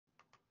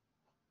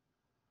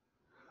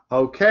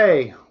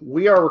Okay,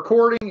 we are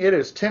recording. It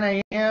is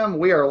 10 a.m.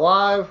 We are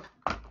live.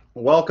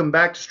 Welcome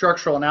back to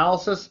Structural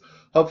Analysis.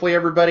 Hopefully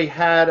everybody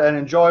had an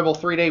enjoyable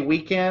 3-day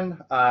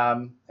weekend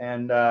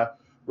and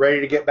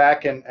ready to get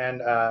back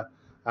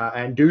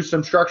and do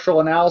some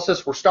structural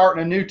analysis. We're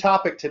starting a new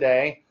topic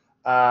today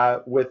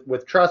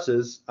with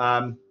trusses.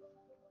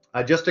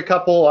 Just a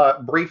couple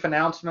brief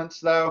announcements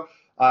though.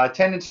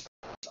 Attendance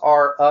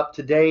are up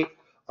to date.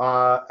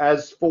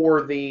 As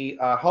for the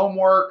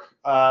homework,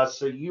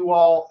 so you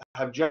all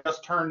have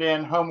just turned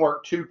in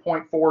homework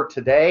 2.4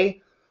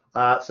 today.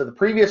 So the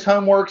previous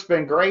homework's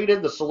been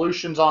graded, the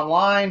solution's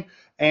online,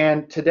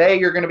 and today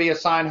you're going to be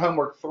assigned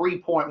homework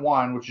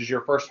 3.1, which is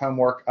your first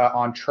homework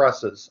on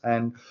trusses.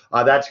 And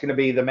that's going to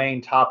be the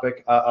main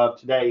topic of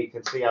today. You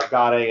can see I've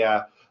got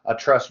a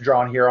truss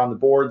drawn here on the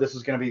board. This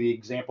is going to be the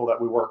example that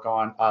we work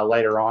on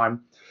later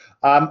on.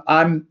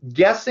 I'm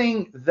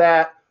guessing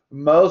that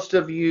most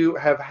of you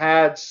have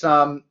had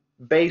some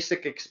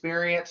basic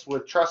experience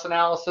with truss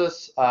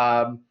analysis.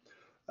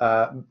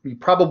 You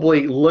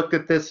probably looked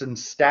at this in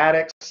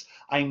statics.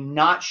 I'm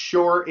not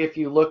sure if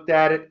you looked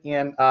at it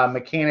in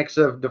mechanics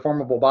of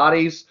deformable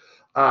bodies.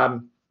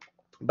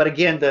 But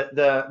again,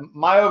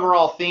 my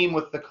overall theme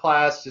with the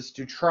class is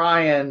to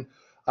try and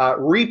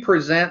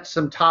represent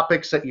some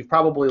topics that you've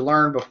probably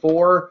learned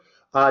before,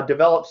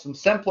 develop some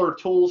simpler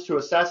tools to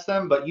assess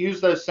them, but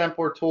use those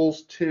simpler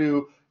tools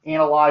to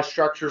analyze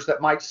structures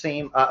that might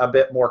seem a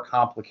bit more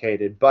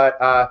complicated.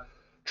 But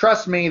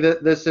trust me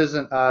that this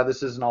isn't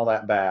all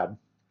that bad.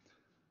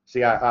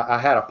 See, I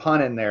had a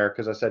pun in there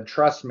because I said,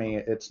 "Trust me,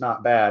 it's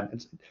not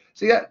bad."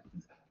 See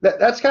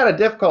that's kind of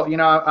difficult. You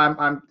know,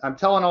 I'm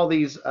telling all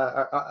these.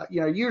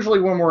 You know, usually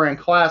when we're in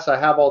class, I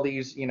have all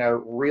these, you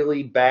know,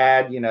 really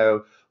bad, you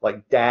know,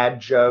 like dad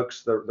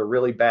jokes, the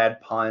really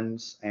bad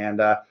puns, and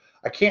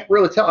I can't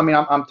really tell. I mean,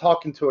 I'm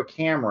talking to a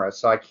camera,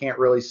 so I can't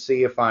really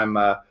see if I'm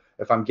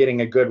getting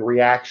a good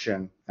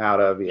reaction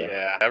out of you.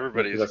 Yeah,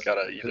 everybody's got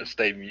to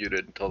stay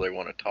muted until they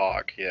want to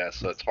talk. Yeah,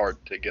 so it's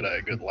hard to get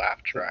a good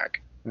laugh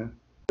track.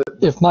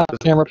 If my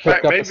camera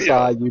picked up a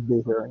sigh, you'd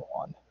be hearing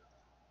one.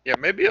 Yeah,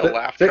 maybe a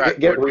laugh track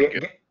would be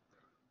good.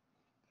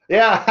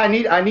 Yeah, I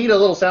need a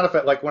little sound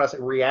effect, like when I say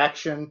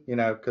reaction, you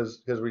know,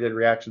 because we did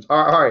reactions.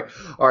 All right,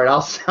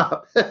 I'll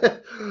stop.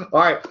 All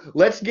right,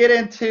 let's get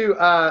into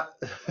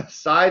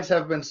sides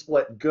have been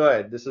split.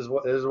 Good. This is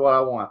what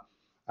I want.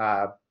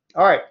 All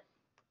right,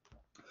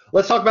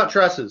 let's talk about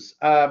trusses.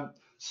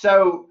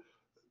 So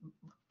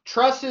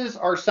trusses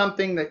are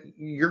something that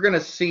you're going to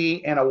see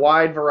in a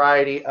wide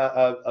variety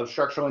of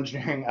structural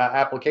engineering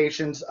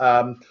applications.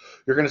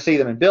 You're going to see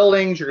them in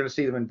buildings. You're going to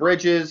see them in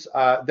bridges.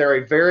 They're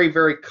a very,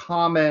 very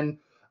common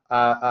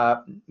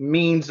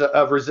means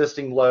of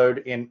resisting load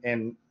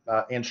in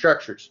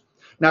structures.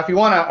 Now, if you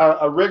want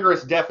a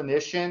rigorous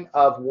definition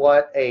of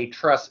what a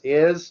truss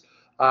is,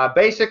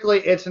 basically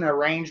it's an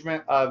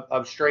arrangement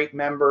of straight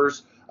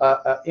members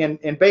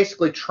in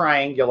basically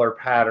triangular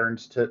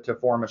patterns to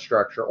form a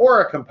structure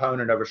or a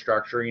component of a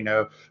structure. You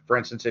know, for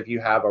instance, if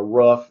you have a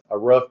roof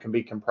can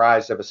be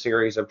comprised of a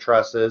series of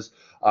trusses,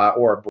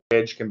 or a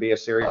bridge can be a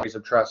series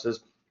of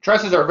trusses.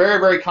 Trusses are very,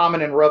 very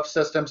common in roof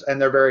systems,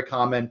 and they're very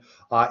common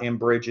in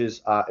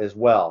bridges as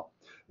well.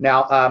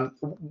 Now,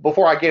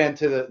 before I get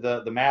into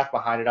the math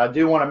behind it, I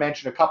do want to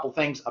mention a couple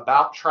things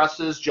about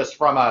trusses just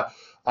from a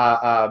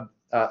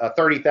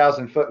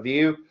 30,000-foot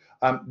view.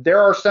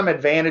 There are some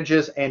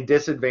advantages and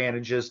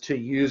disadvantages to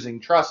using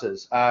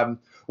trusses.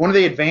 One of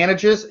the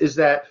advantages is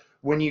that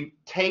when you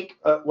take,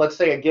 let's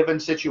say, a given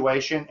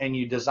situation and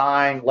you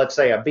design, let's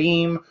say, a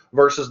beam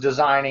versus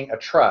designing a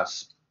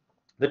truss,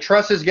 the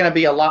truss is going to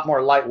be a lot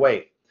more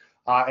lightweight,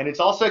 and it's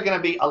also going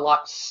to be a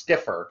lot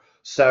stiffer.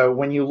 So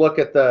when you look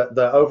at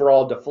the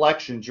overall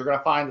deflections, you're going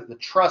to find that the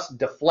truss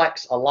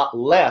deflects a lot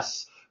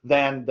less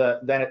than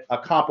a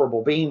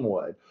comparable beam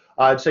would.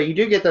 So you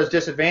do get those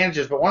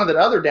disadvantages, but one of the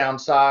other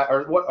downside,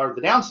 or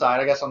the downside,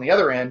 I guess, on the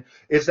other end,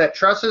 is that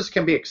trusses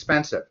can be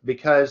expensive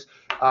because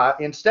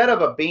instead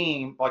of a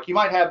beam, like you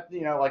might have,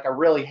 you know, like a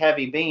really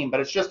heavy beam, but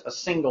it's just a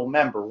single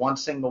member, one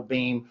single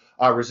beam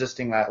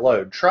resisting that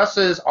load.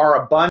 Trusses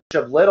are a bunch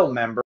of little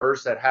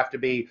members that have to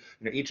be,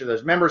 you know, each of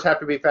those members have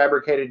to be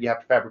fabricated. You have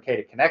to fabricate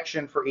a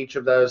connection for each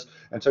of those,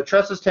 and so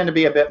trusses tend to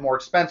be a bit more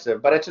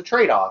expensive, but it's a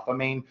trade-off. I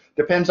mean,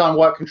 depends on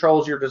what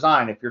controls your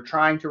design. If you're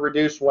trying to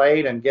reduce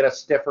weight and get a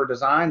stiffer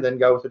design, then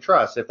go with a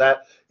truss. If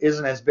that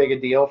isn't as big a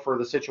deal for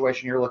the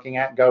situation you're looking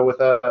at, go with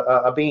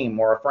a beam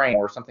or a frame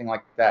or something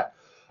like that.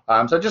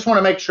 So I just want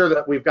to make sure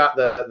that we've got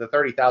the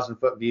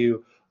 30,000-foot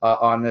view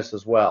on this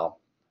as well.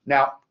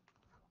 Now,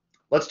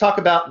 let's talk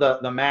about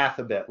the math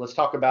a bit. Let's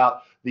talk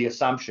about the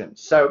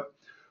assumptions. So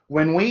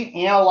when we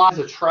analyze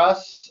a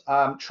truss,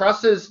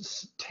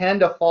 trusses tend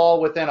to fall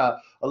within a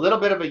little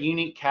bit of a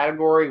unique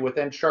category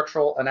within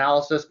structural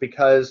analysis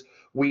because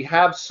we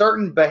have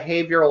certain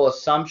behavioral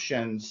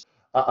assumptions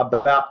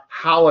about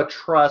how a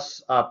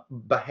truss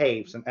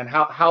behaves and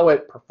how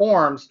it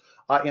performs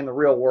in the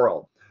real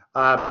world.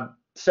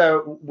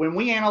 So when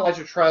we analyze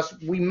a truss,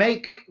 we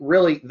make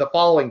really the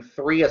following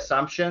three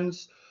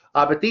assumptions.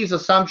 But these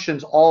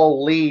assumptions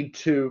all lead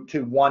to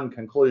one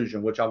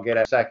conclusion, which I'll get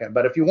at in a second.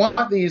 But if you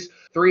want these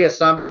 3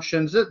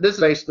 assumptions, this is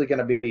basically going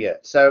to be it.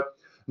 So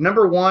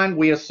number 1,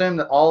 we assume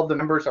that all of the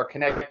members are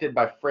connected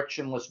by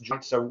frictionless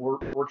joints. So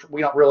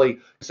we don't really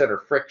consider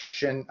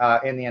friction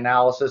in the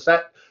analysis.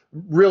 That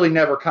really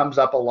never comes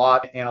up a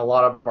lot in a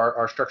lot of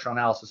our structural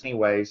analysis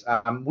anyways.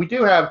 We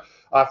do have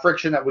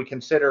friction that we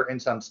consider in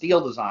some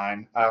steel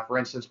design. For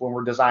instance, when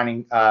we're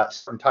designing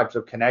certain types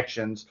of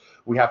connections,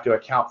 we have to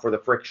account for the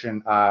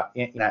friction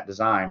in that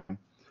design.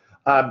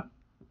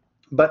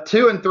 But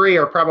 2 and 3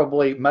 are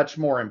probably much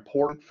more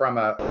important from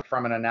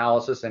an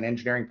analysis and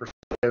engineering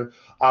perspective.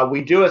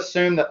 We do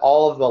assume that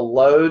all of the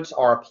loads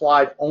are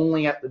applied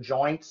only at the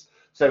joints.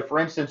 So for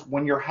instance,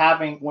 when you're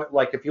having,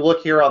 like if you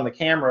look here on the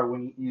camera,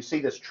 when you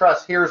see this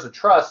truss, here's a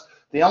truss,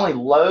 the only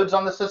loads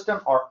on the system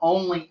are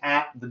only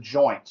at the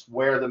joints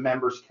where the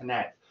members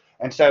connect.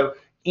 And so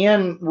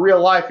in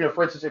real life,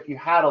 for instance, if you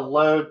had a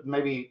load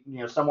maybe,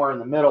 somewhere in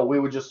the middle, we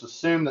would just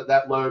assume that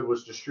that load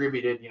was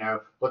distributed,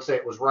 let's say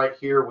it was right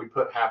here, we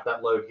put half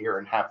that load here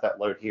and half that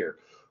load here.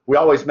 We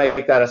always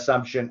make that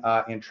assumption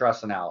in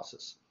truss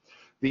analysis.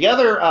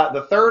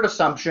 The third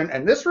assumption,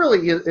 and this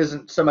really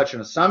isn't so much an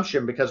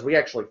assumption because we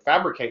actually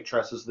fabricate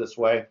trusses this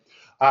way,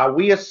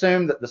 we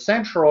assume that the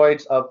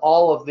centroids of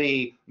all of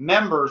the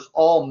members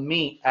all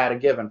meet at a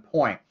given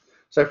point.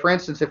 So for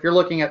instance, if you're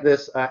looking at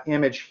this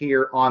image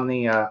here on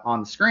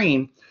the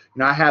screen,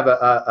 I have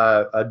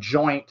a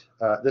joint,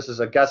 this is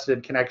a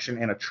gusseted connection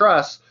in a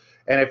truss,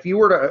 and if you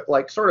were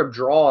to sort of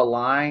draw a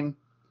line,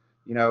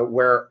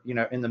 where,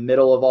 in the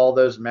middle of all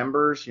those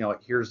members,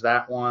 like here's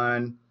that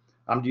one.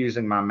 I'm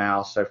using my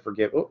mouse, so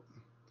forgive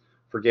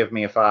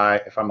me if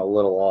I'm a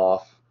little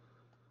off.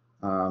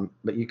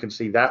 But you can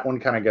see that one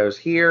kind of goes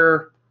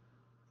here.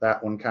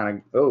 That one kind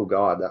of, oh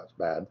God, that was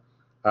bad.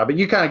 But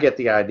you kind of get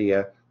the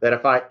idea that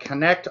if I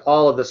connect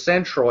all of the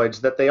centroids,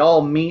 that they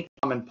all meet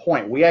a common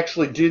point. We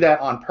actually do that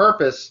on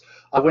purpose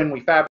when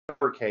we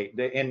fabricate.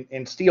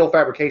 In steel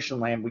fabrication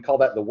land, we call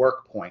that the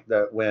work point,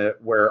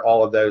 where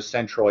all of those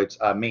centroids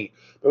meet.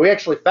 But we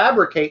actually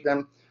fabricate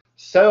them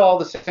so all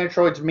the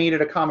centroids meet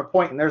at a common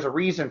point, and there's a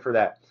reason for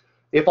that.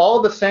 If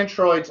all the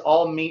centroids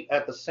all meet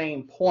at the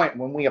same point,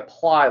 when we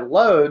apply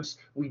loads,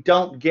 we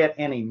don't get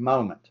any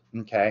moment,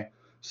 okay?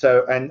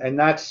 So, and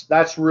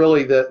that's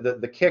really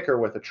the kicker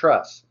with a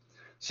truss.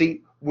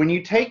 See, when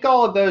you take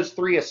all of those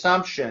 3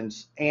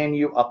 assumptions and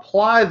you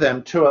apply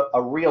them to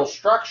a real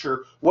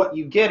structure, what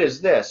you get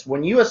is this.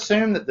 When you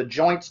assume that the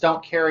joints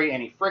don't carry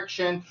any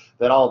friction,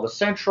 that all the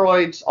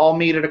centroids all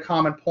meet at a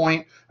common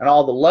point, and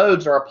all the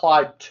loads are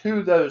applied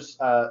to those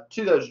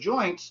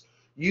joints,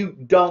 you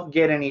don't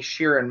get any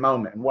shear and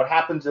moment. And what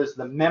happens is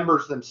the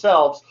members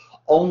themselves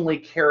only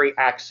carry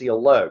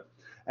axial load.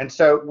 And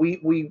so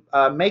we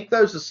make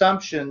those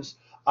assumptions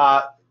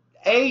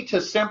to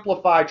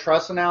simplify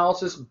truss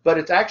analysis, but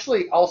it's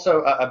actually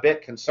also a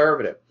bit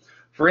conservative.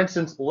 For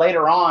instance,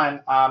 later on,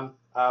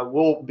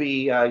 we'll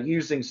be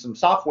using some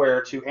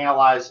software to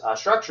analyze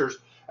structures.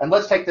 And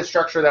let's take the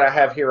structure that I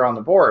have here on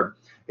the board.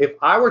 If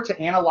I were to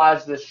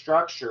analyze this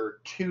structure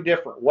 2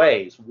 different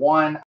ways,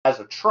 one as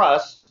a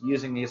truss,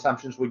 using the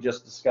assumptions we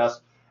just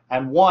discussed,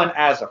 and one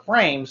as a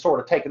frame, sort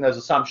of taking those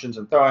assumptions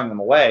and throwing them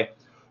away,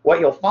 what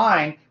you'll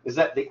find is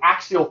that the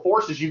axial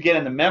forces you get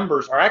in the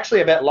members are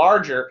actually a bit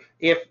larger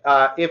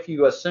if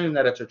you assume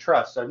that it's a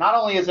truss. So not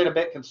only is it a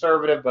bit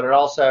conservative, but it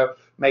also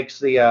makes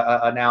the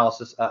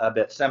analysis a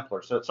bit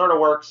simpler. So it sort of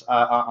works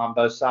on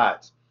both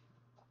sides.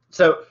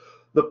 So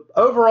the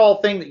overall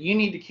thing that you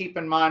need to keep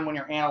in mind when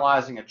you're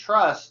analyzing a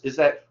truss is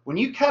that when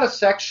you cut a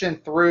section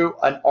through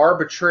an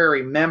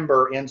arbitrary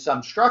member in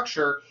some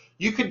structure,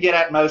 you could get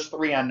at most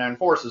 3 unknown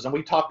forces. And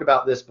we talked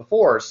about this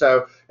before.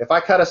 So if I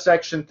cut a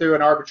section through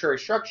an arbitrary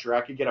structure, I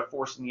could get a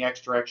force in the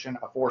x direction,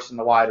 a force in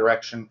the y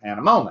direction, and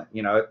a moment.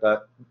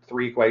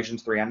 3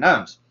 equations, 3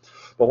 unknowns.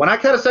 But when I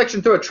cut a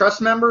section through a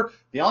truss member,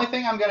 the only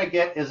thing I'm going to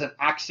get is an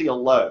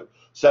axial load.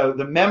 So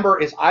the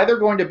member is either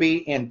going to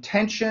be in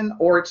tension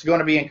or it's going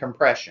to be in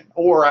compression.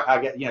 Or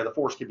I get, the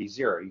force could be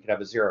 0. You could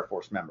have a 0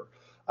 force member.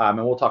 And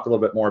we'll talk a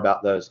little bit more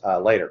about those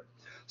later.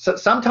 So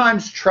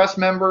sometimes truss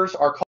members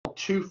are called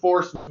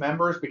 2-force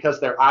members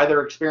because they're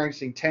either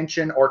experiencing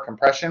tension or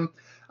compression.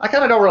 I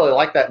kind of don't really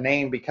like that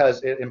name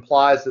because it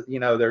implies that,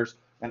 there's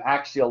an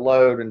axial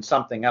load and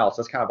something else.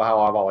 That's kind of how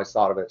I've always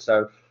thought of it.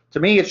 So to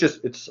me,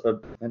 it's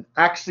an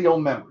axial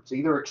member. It's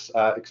either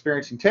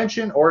experiencing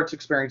tension or it's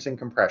experiencing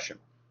compression.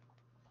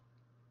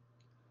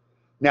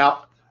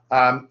 Now,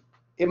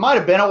 it might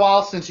have been a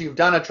while since you've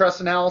done a truss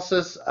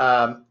analysis,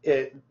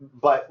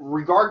 but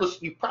regardless,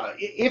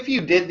 if you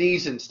did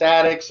these in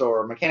statics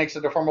or mechanics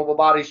of deformable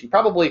bodies, you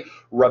probably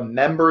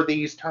remember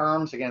these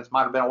terms. Again, it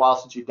might have been a while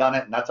since you've done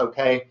it, and that's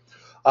okay.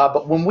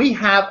 But when we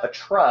have a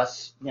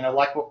truss,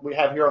 like what we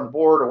have here on the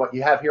board or what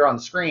you have here on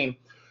the screen,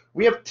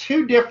 we have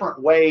 2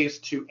 different ways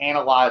to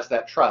analyze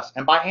that truss.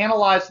 And by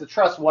analyze the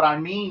truss, what I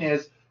mean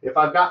is if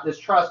I've got this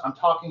truss, I'm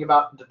talking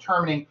about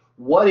determining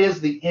what is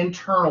the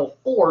internal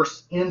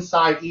force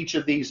inside each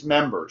of these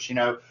members? You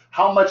know,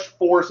 how much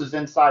force is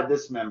inside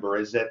this member?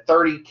 Is it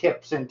 30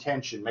 kips in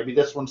tension? Maybe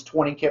this one's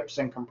 20 kips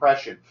in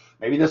compression.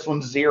 Maybe this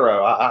one's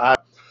 0.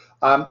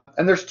 And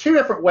there's two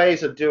different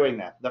ways of doing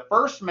that. The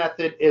first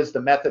method is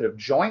the method of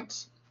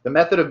joints. The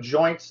method of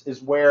joints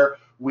is where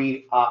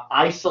we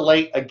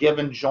isolate a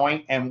given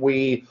joint and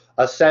we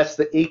assess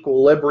the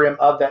equilibrium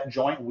of that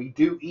joint. We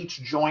do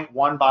each joint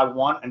one by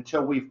one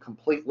until we've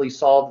completely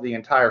solved the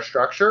entire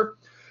structure.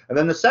 And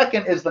then the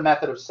second is the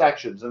method of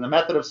sections. And the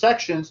method of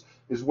sections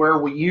is where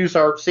we use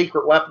our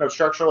secret weapon of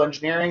structural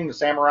engineering, the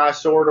samurai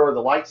sword or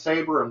the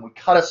lightsaber, and we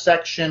cut a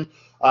section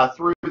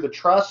through the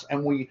truss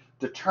and we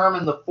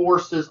determine the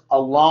forces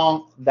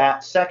along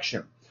that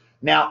section.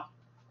 Now,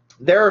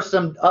 there are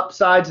some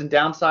upsides and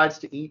downsides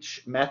to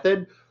each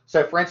method.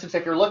 So for instance,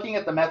 if you're looking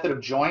at the method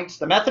of joints,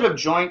 the method of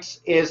joints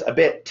is a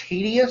bit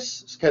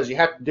tedious because you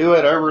have to do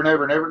it over and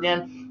over and over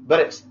again, but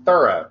it's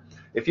thorough.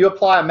 If you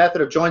apply a method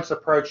of joints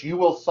approach, you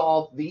will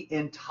solve the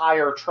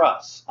entire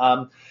truss.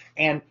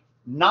 And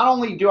not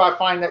only do I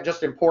find that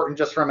just important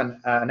just from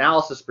an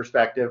analysis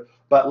perspective,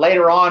 but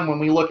later on when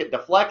we look at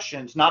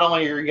deflections, not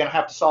only are you going to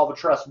have to solve a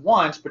truss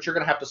once, but you're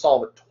going to have to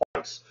solve it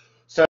twice.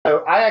 So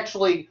I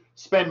actually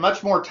spend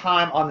much more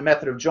time on the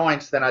method of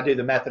joints than I do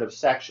the method of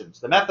sections.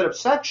 The method of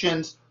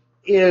sections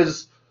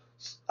is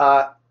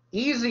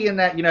easy in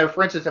that, you know,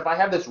 for instance, if I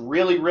have this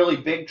really, really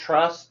big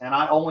truss and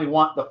I only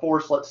want the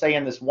force, let's say,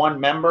 in this one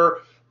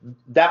member,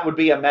 that would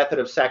be a method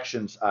of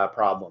sections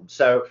problem.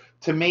 So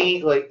to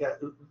me, like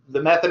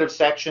the method of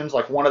sections,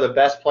 like one of the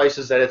best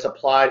places that it's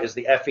applied is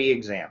the FE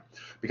exam,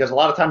 because a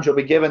lot of times you'll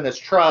be given this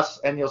truss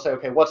and you'll say,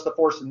 okay, what's the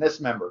force in this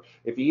member?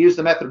 If you use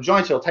the method of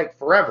joints, it'll take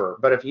forever.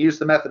 But if you use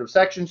the method of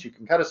sections, you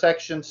can cut a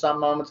section some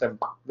moments and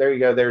there you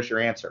go, there's your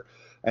answer.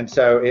 And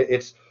so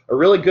it's a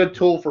really good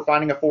tool for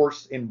finding a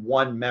force in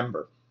one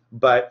member.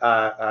 But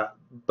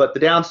the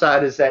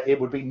downside is that it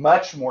would be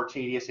much more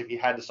tedious if you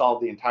had to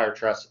solve the entire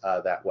truss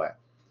that way.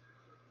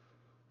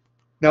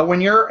 Now,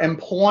 when you're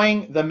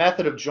employing the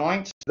method of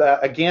joints,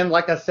 again,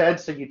 like I said,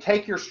 so you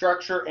take your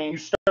structure and you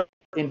start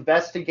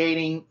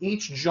investigating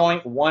each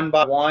joint one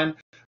by one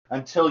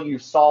until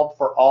you've solved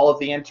for all of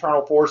the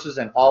internal forces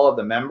and all of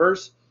the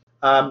members.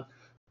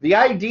 The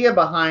idea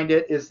behind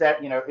it is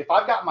that, you know, if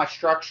I've got my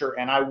structure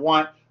and I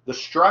want the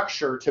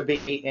structure to be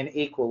in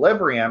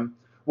equilibrium,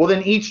 well,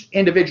 then each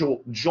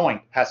individual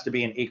joint has to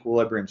be in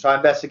equilibrium. So I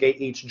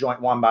investigate each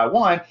joint one by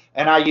one,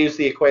 and I use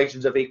the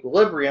equations of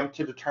equilibrium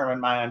to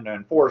determine my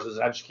unknown forces.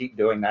 And I just keep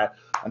doing that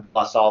until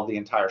I solve the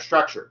entire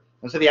structure.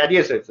 And so the idea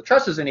is that if the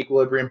truss is in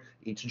equilibrium,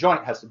 each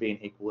joint has to be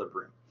in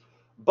equilibrium.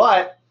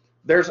 But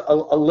there's a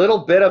little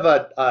bit of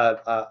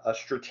a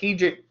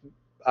strategic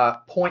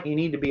point you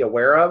need to be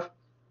aware of.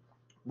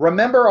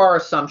 Remember our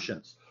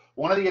assumptions.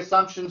 One of the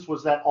assumptions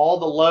was that all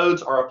the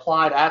loads are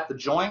applied at the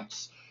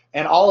joints,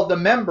 and all of the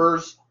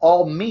members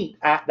all meet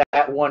at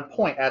that one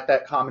point, at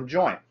that common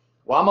joint.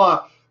 Well, I'm going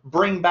to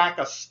bring back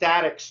a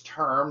statics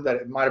term that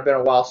it might have been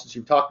a while since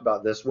you've talked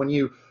about this. When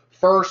you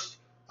first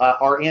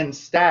are in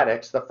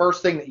statics, the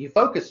first thing that you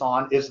focus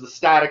on is the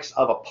statics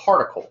of a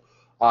particle.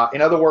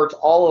 In other words,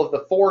 all of the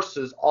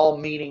forces all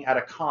meeting at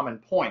a common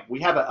point. We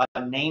have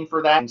a name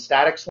for that in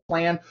statics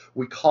land.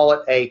 We call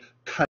it a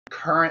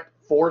concurrent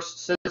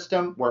force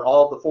system, where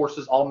all the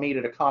forces all meet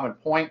at a common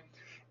point.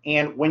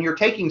 And when you're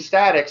taking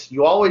statics,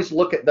 you always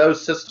look at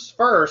those systems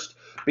first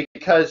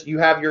because you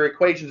have your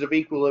equations of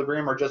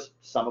equilibrium are just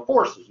sum of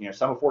forces. You know,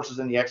 sum of forces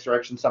in the x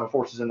direction, sum of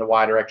forces in the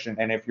y direction,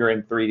 and if you're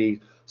in 3D,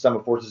 sum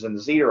of forces in the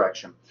z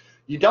direction.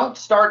 You don't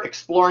start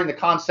exploring the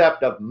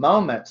concept of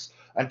moments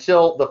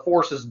until the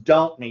forces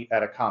don't meet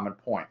at a common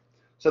point.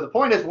 So the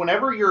point is,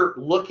 whenever you're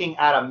looking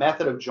at a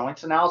method of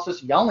joints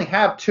analysis, you only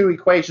have two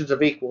equations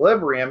of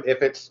equilibrium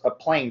if it's a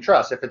plane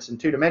truss, if it's in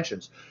two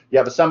dimensions. You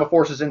have a sum of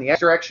forces in the x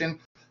direction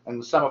and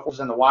the sum of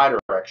forces in the y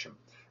direction.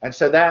 And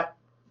so that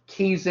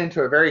keys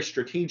into a very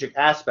strategic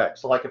aspect.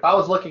 So like if I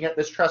was looking at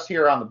this truss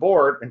here on the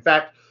board, in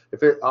fact,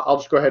 I'll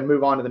just go ahead and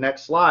move on to the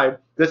next slide.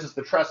 This is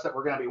the truss that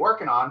we're going to be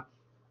working on.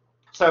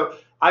 So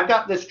I've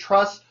got this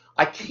truss.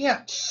 I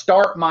can't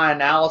start my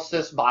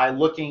analysis by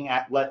looking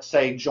at, let's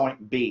say,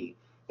 joint B.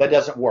 That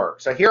doesn't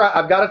work. So here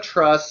I've got a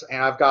truss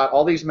and I've got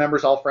all these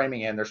members all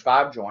framing in. There's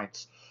 5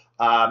 joints.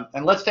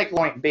 And let's take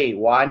joint B.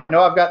 Well, I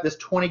know I've got this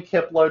 20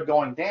 kip load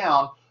going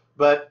down,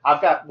 but I've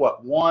got,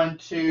 what, 1,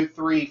 2,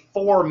 3,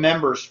 4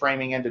 members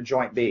framing into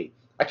joint B.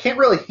 I can't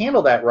really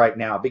handle that right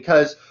now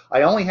because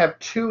I only have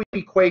 2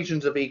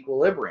 equations of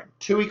equilibrium.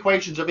 2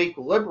 equations of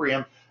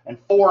equilibrium and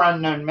 4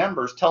 unknown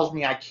members tells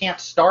me I can't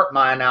start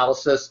my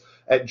analysis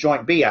at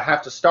joint B. I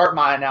have to start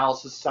my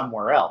analysis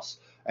somewhere else.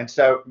 And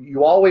so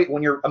you always,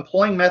 when you're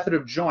employing method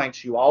of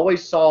joints, you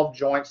always solve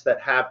joints that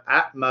have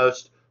at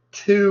most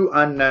 2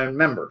 unknown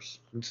members.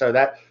 And so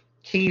that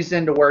keys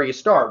into where you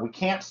start. We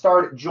can't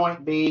start at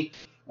joint B,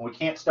 and we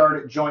can't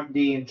start at joint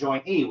D and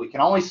joint E. We can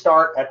only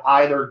start at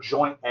either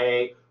joint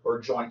A or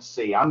joint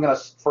C. I'm going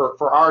to,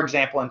 for our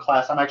example in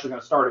class, I'm actually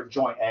going to start at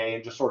joint A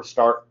and just sort of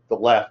start the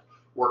left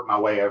work my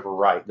way over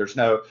right.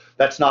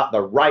 That's not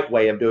the right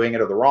way of doing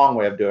it or the wrong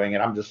way of doing it.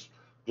 I'm just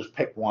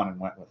picked one and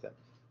went with it.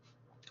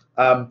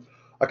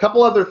 A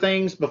couple other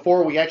things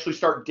before we actually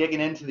start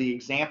digging into the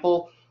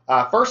example.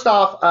 First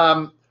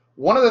off,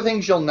 one of the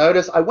things you'll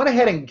notice, I went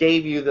ahead and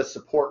gave you the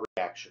support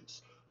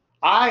reactions.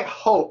 I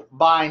hope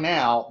by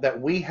now that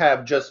we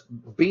have just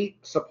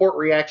beat support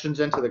reactions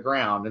into the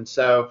ground. And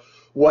so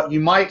what you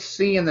might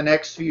see in the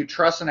next few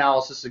truss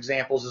analysis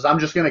examples is I'm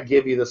just going to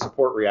give you the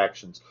support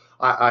reactions.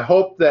 I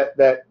hope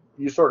that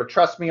you sort of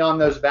trust me on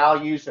those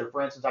values. So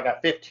for instance, I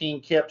got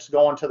 15 kips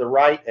going to the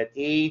right at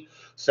E.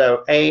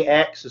 So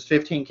AX is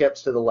 15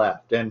 kips to the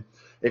left. And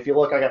if you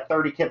look, I got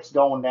 30 kips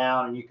going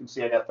down, and you can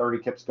see I got 30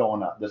 kips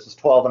going up. This is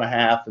 12 and a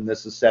half, and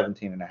this is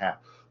 17 and a half.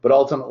 But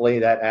ultimately,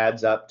 that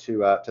adds up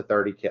to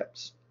 30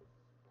 kips.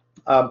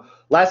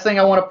 Last thing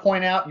I want to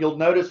point out, you'll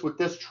notice with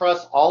this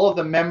truss, all of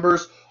the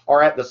members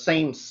are at the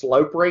same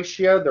slope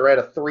ratio. They're at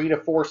a 3 to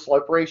 4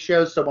 slope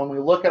ratio. So when we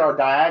look at our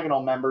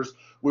diagonal members,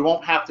 we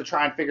won't have to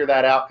try and figure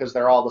that out because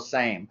they're all the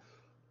same.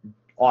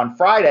 On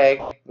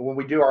Friday, when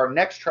we do our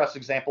next truss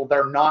example,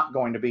 they're not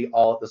going to be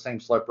all at the same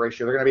slope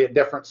ratio. They're going to be at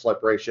different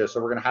slope ratios.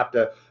 So we're going to have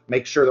to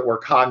make sure that we're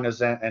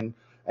cognizant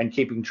and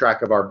keeping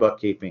track of our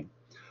bookkeeping.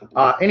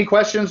 Any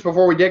questions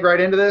before we dig right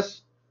into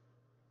this?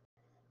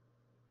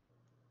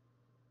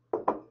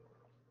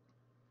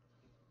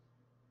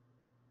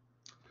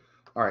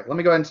 All right, let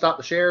me go ahead and stop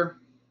the share.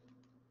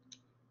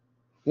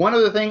 One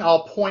other thing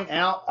I'll point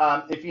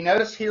out, if you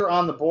notice here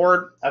on the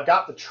board, I've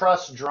got the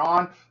truss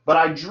drawn, but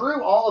I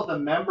drew all of the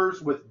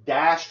members with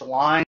dashed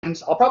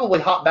lines. I'll probably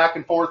hop back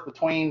and forth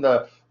between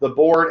the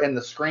board and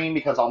the screen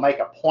because I'll make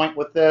a point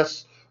with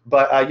this.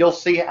 But you'll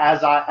see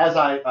as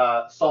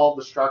I solve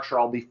the structure,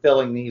 I'll be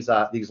filling these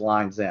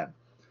lines in.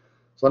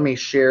 So let me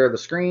share the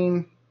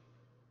screen.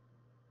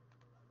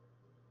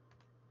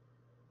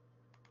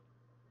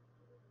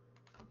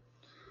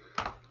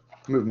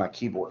 Move my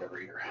keyboard over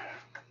here.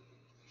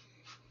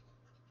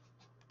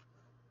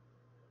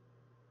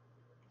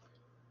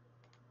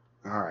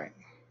 All right.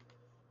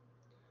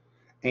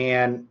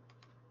 And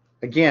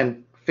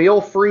again,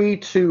 feel free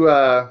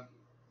to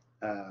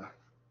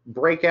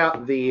break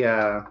out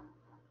the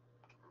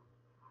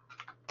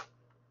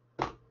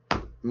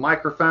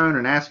microphone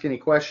and ask any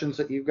questions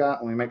that you've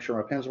got. Let me make sure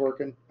my pen's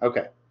working.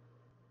 Okay.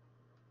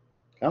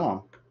 Come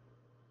on.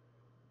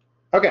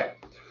 Okay.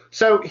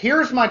 So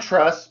here's my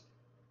truss.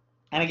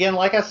 And again,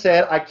 like I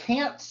said, I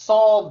can't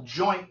solve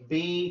joint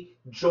B,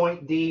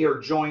 joint D, or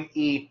joint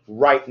E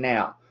right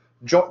now.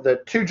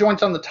 The two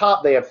joints on the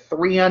top, they have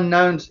 3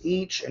 unknowns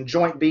each, and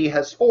joint B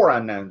has 4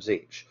 unknowns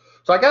each.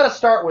 So I got to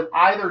start with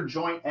either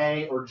joint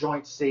A or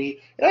joint C.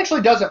 It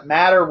actually doesn't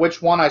matter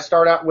which one I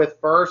start out with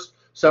first.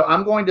 So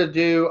I'm going to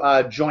do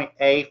joint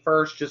A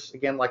first. Just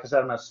again, like I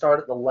said, I'm going to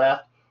start at the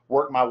left,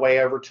 work my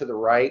way over to the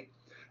right.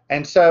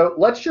 And so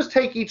let's just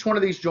take each one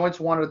of these joints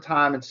one at a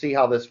time and see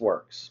how this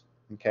works.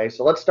 Okay,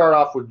 so let's start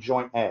off with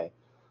joint A.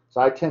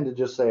 So I tend to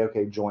just say,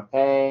 okay, joint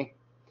A,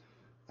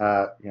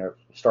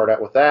 start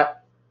out with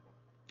that.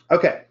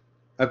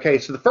 Okay,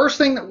 so the first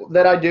thing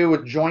that I do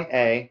with joint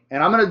A,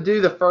 and I'm going to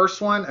do the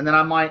first one, and then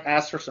I might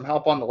ask for some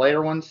help on the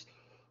later ones,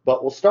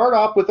 but we'll start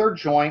off with our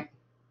joint,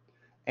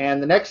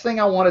 and the next thing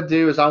I want to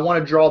do is I want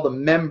to draw the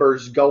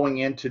members going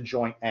into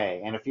joint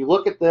A. And if you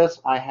look at this,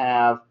 I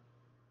have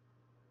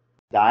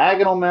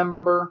diagonal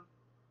member,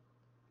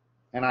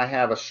 and I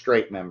have a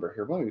straight member.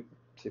 Here, let me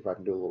see if I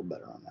can do a little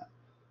better on that.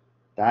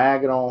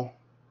 Diagonal,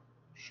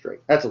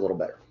 straight. That's a little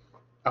better.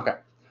 Okay,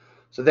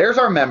 so there's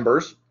our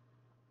members.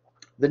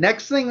 The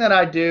next thing that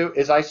I do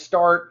is I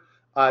start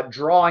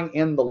drawing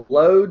in the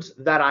loads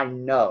that I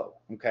know,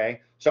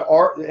 okay?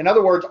 So in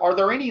other words, are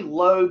there any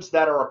loads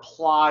that are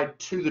applied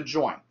to the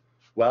joint?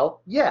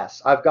 Well,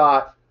 yes. I've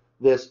got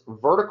this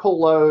vertical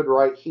load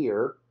right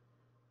here.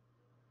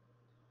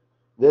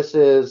 This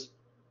is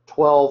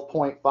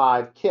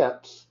 12.5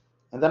 kips.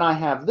 And then I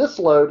have this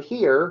load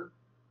here,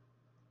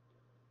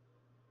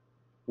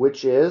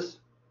 which is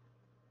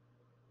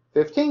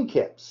 15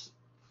 kips,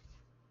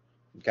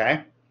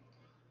 okay?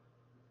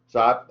 So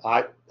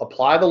I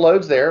apply the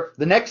loads there.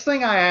 The next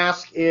thing I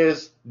ask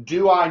is,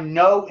 do I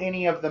know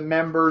any of the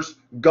members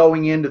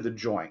going into the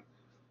joint?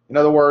 In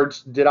other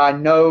words, did I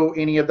know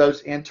any of those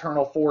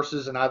internal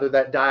forces in either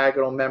that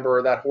diagonal member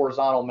or that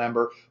horizontal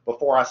member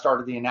before I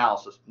started the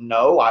analysis?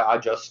 No, I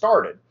just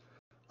started.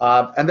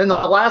 And then the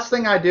last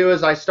thing I do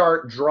is I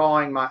start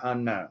drawing my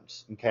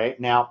unknowns. Okay,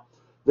 now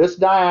this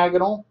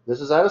diagonal,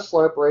 this is at a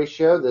slope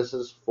ratio. This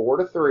is 4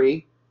 to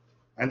 3.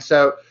 And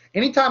so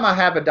anytime I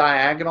have a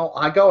diagonal,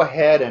 I go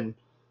ahead and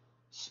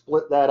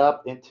split that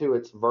up into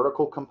its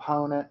vertical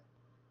component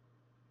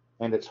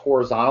and its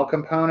horizontal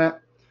component.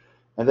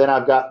 And then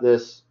I've got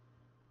this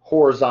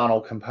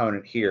horizontal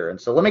component here. And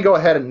so let me go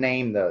ahead and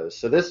name those.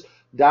 So this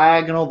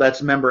diagonal,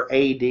 that's member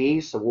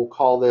AD. So we'll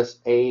call this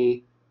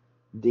ADY.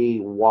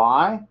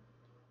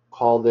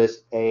 Call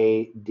this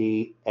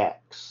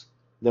ADX.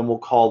 Then we'll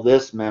call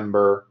this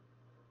member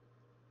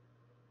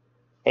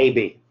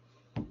AB.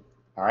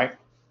 All right.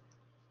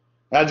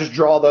 I just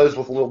draw those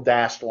with little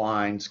dashed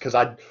lines because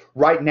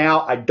right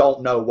now I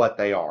don't know what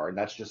they are, and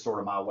that's just sort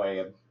of my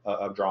way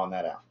of drawing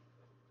that out.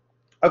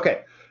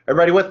 Okay,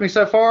 everybody with me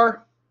so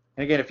far?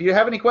 And again, if you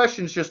have any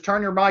questions, just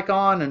turn your mic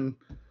on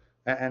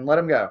and let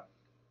them go.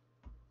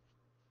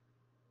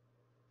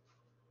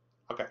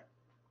 Okay,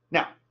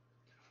 now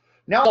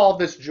solve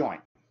this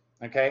joint.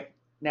 Okay,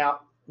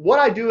 now what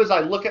I do is I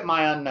look at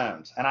my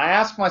unknowns and I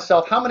ask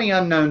myself, how many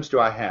unknowns do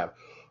I have?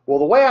 Well,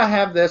 the way I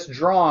have this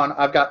drawn,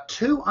 I've got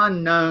 2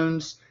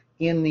 unknowns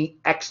in the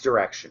x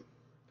direction,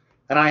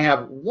 and I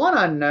have 1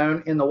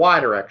 unknown in the y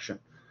direction.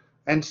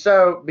 And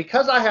so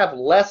because I have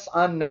less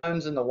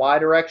unknowns in the y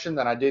direction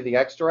than I do the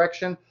x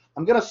direction,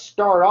 I'm going to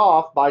start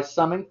off by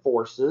summing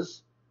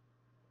forces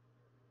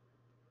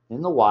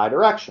in the y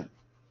direction.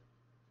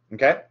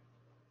 Okay?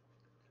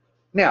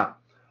 Now,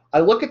 I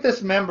look at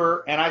this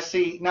member and I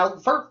see, now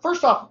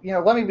first off,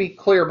 let me be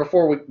clear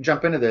before we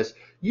jump into this.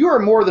 You are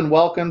more than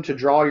welcome to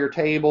draw your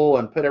table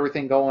and put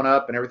everything going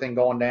up and everything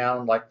going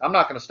down. Like, I'm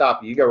not going to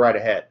stop you. You go right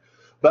ahead.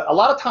 But a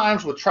lot of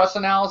times with truss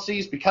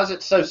analyses, because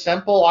it's so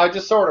simple, I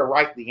just sort of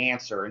write the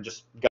answer and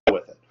just go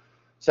with it.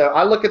 So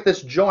I look at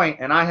this joint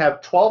and I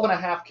have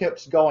 12.5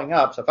 kips going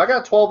up. So if I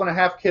got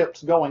 12.5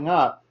 kips going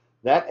up,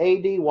 that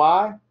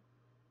ADY,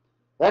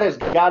 that has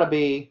got to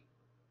be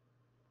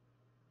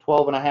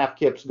 12.5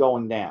 kips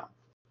going down.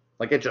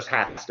 Like, it just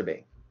has to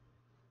be.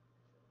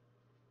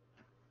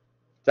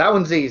 That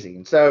one's easy.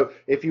 And so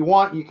if you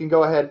want, you can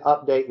go ahead and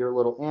update your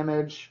little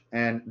image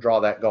and draw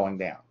that going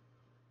down.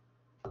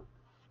 All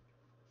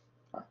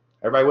right.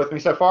 Everybody with me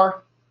so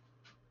far?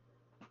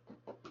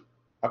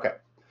 Okay.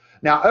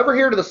 Now over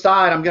here to the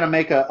side, I'm going to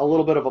make a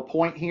little bit of a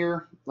point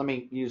here. Let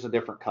me use a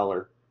different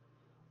color.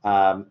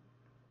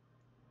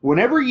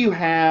 Whenever you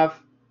have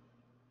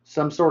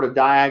some sort of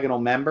diagonal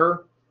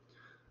member,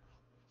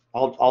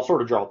 I'll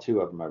sort of draw 2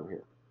 of them over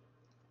here.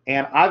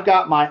 And I've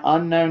got my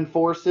unknown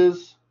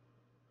forces.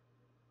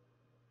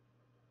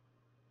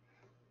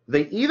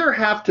 They either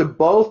have to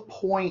both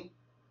point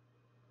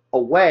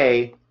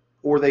away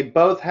or they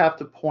both have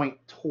to point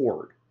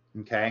toward,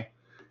 okay?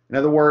 In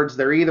other words,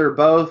 they're either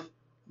both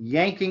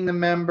yanking the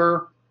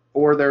member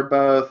or they're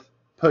both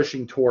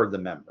pushing toward the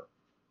member,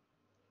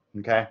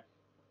 okay?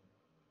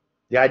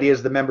 The idea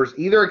is the member's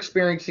either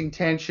experiencing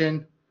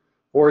tension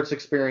or it's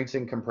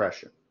experiencing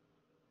compression,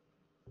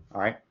 all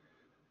right?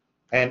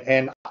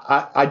 And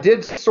I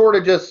did sort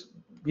of just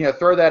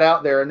throw that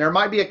out there, and there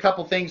might be a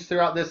couple things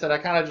throughout this that I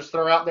kind of just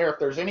throw out there. If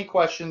there's any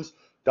questions,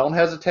 don't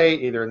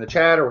hesitate either in the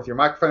chat or with your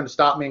microphone to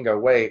stop me and go,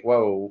 wait,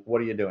 whoa,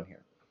 what are you doing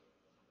here?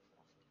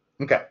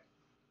 Okay.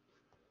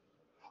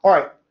 All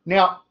right.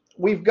 Now,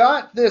 we've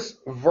got this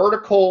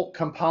vertical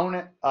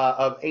component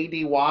of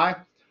ADY.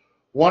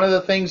 One of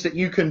the things that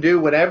you can do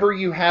whenever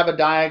you have a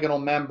diagonal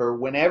member,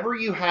 whenever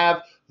you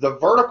have the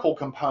vertical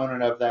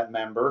component of that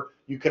member,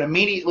 you can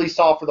immediately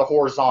solve for the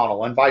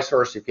horizontal, and vice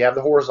versa. If you have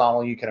the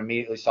horizontal, you can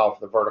immediately solve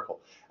for the vertical.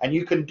 And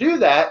you can do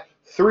that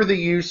through the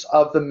use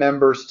of the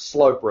member's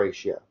slope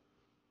ratio.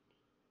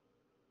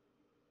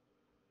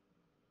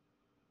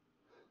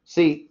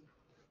 See,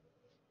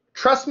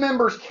 truss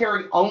members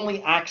carry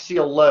only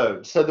axial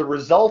load, so the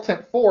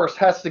resultant force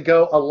has to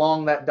go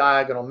along that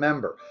diagonal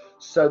member.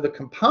 So the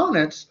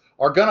components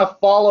are going to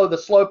follow the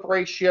slope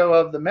ratio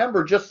of the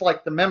member just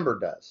like the member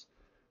does.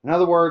 In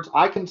other words,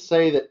 I can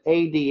say that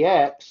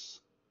ADX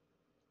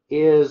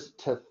is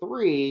to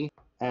 3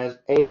 as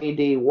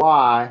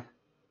ADY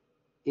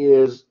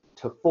is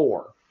to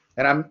 4.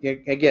 And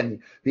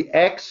again, the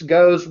X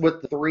goes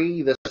with the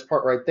 3, this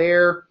part right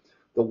there.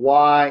 The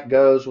Y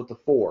goes with the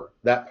 4,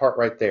 that part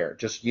right there.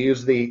 Just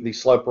use the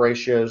slope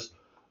ratios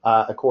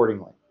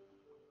accordingly.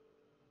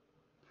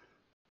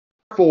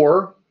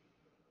 Therefore,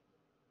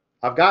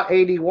 I've got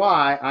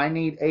ADY, I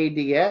need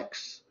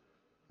ADX,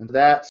 and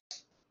that's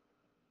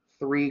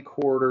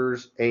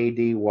 3/4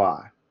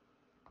 ADY,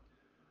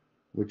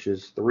 which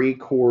is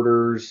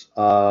 3/4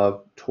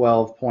 of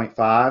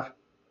 12.5.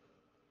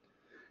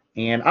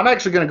 And I'm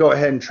actually going to go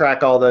ahead and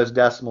track all those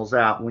decimals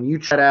out. When you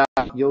check it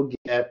out, you'll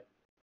get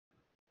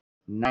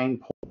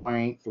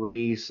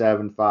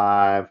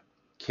 9.375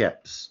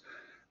 kips.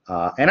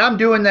 And I'm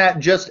doing that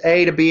just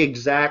A, to be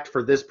exact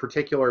for this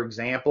particular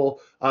example,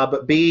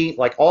 but B,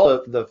 like all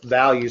of the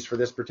values for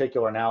this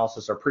particular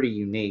analysis are pretty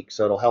unique,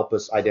 so it'll help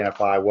us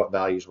identify what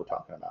values we're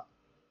talking about.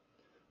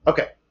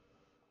 Okay,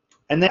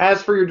 and then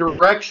as for your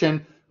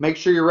direction, make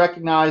sure you're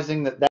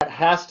recognizing that that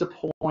has to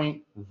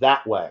point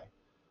that way,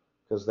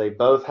 because they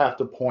both have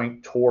to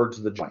point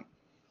towards the joint.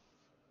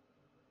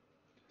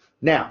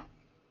 Now,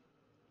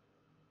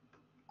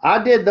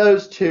 I did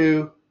those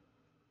 2.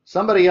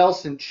 Somebody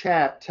else in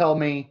chat tell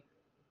me,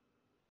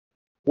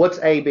 what's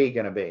AB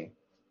going to be?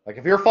 Like,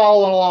 if you're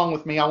following along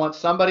with me, I want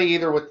somebody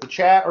either with the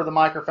chat or the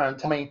microphone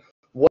tell me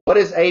what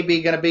is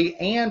AB going to be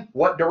and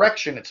what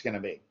direction it's going to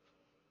be.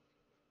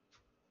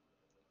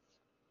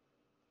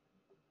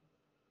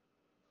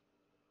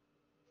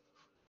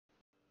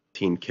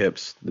 15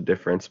 kips, the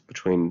difference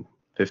between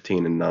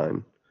 15 and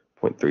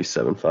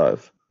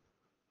 9.375.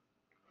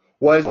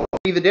 Was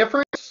the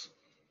difference?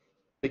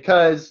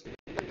 Because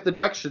the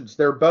directions,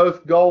 they're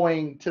both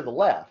going to the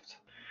left.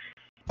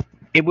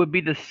 It would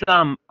be the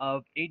sum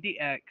of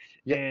ADX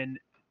Yep. and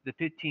the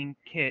 15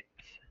 kits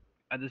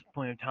at this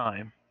point in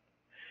time.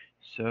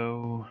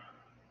 So,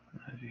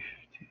 15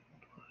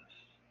 plus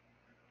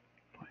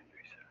 0.375.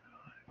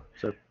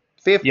 So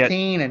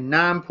 15 and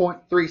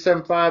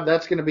 9.375,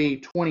 that's going to be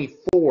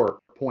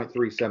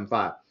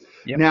 24.375.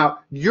 Yep. Now,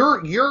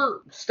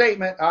 your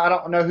statement, I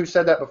don't know who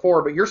said that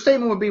before, but your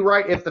statement would be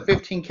right if the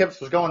 15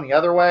 kips was going the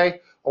other way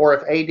or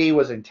if AD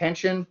was in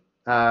tension.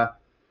 But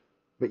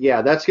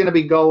yeah, that's going to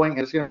be going,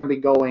 it's going to be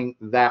going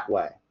that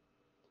way.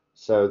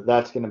 So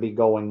that's going to be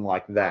going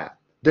like that.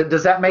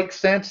 Does that make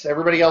sense?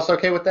 Everybody else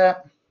okay with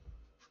that?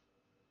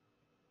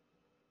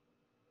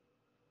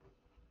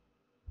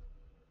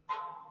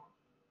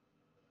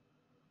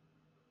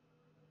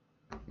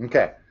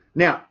 Okay.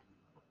 Now,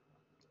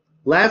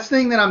 last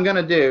thing that I'm going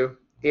to do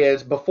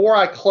is before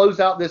I close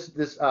out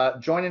this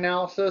joint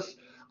analysis,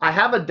 I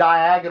have a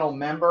diagonal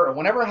member, and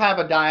whenever I have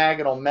a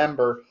diagonal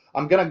member,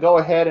 I'm going to go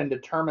ahead and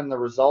determine the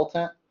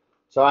resultant.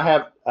 So I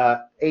have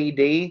AD,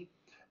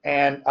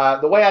 and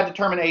the way I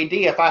determine AD,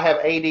 if I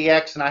have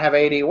ADX and I have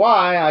ADY,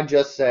 I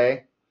just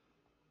say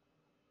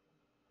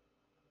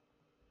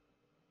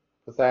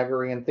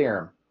Pythagorean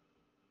theorem.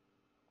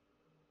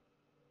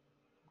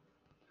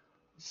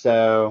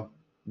 So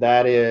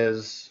that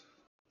is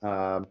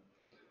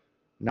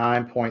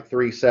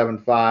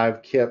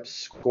 9.375 kips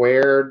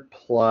squared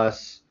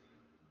plus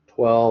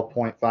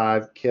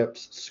 12.5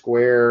 kips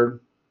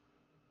squared.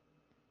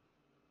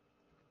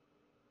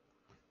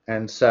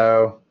 And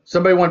so,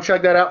 somebody want to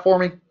check that out for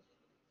me?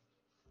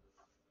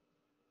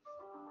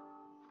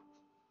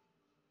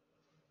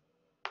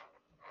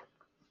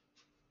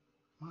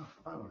 My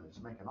phone is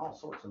making all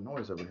sorts of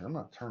noise over here. I'm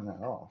going to turn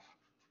that off.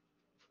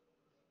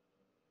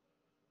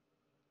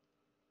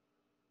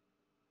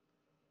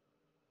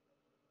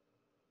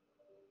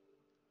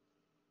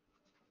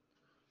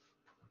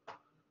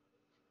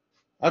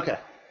 Okay.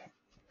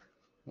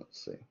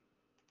 Let's see.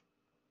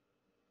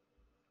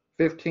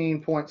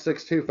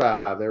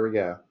 15.625. There we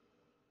go.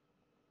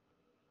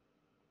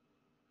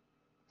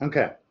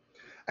 Okay.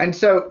 And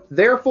so,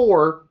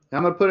 therefore,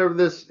 I'm going to put over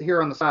this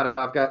here on the side.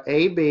 I've got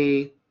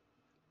AB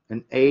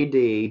and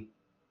AD.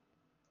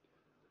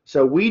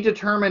 So we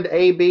determined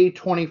AB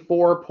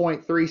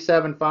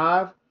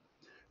 24.375.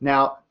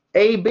 Now,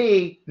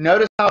 AB,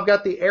 notice how I've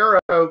got the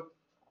arrow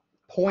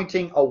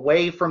pointing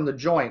away from the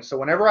joint. So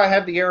whenever I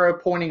have the arrow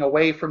pointing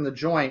away from the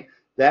joint,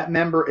 that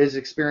member is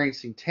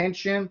experiencing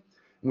tension.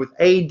 With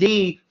AD,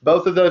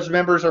 both of those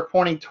members are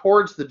pointing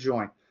towards the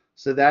joint.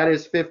 So that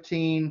is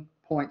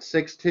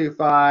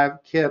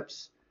 15.625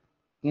 kips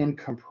in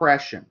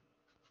compression.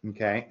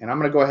 Okay, and I'm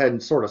going to go ahead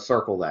and sort of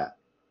circle that.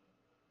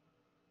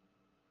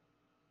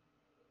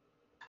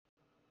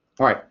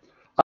 All right.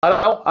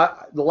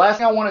 The last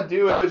thing I want to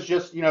do is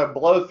just,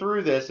 blow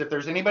through this. If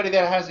there's anybody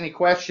that has any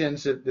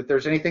questions, if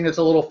there's anything that's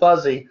a little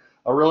fuzzy,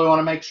 I really want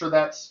to make sure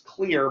that's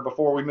clear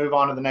before we move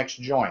on to the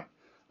next joint.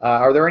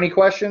 Are there any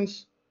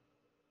questions?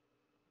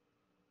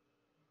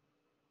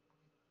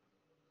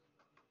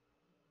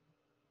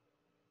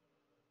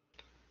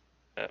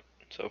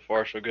 So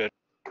far, so good.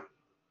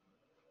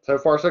 So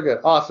far, so good.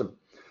 Awesome.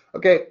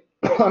 Okay,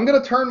 I'm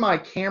going to turn my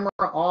camera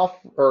off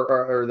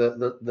or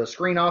the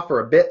screen off for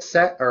a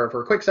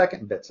quick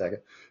second,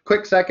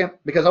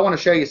 because I want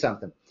to show you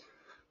something.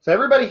 So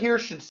everybody here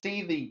should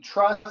see the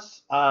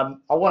truss. I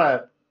want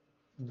to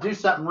do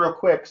something real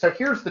quick. So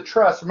here's the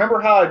truss. Remember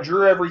how I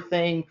drew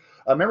everything?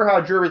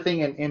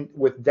 In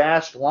with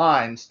dashed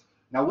lines.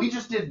 Now we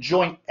just did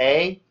joint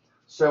A.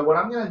 So what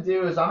I'm going to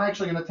do is I'm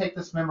actually going to take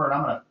this member and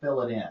I'm going to fill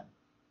it in.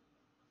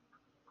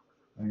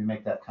 Let me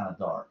make that kind of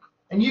dark.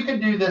 And you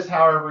can do this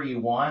however you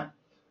want.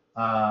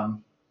 Got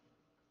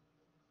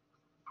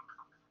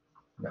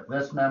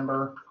this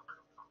member.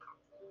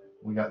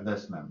 We got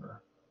this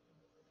member.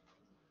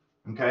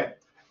 Okay.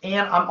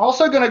 And I'm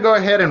also going to go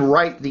ahead and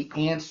write the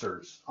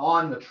answers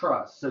on the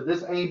truss. So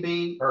this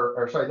AB,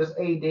 this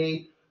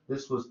AD,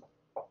 this was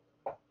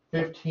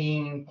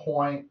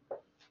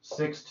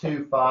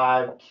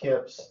 15.625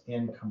 kips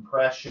in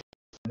compression.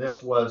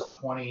 This was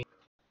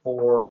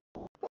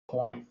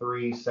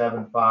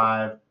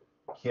 24.375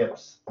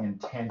 kips in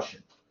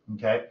tension.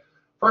 Okay.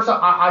 First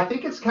off, I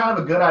think it's kind of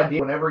a good idea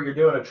whenever you're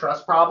doing a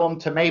truss problem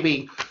to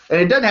maybe,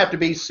 and it doesn't have to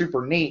be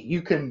super neat,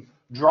 you can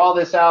draw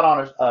this out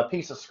on a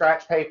piece of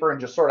scratch paper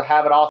and just sort of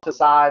have it off to the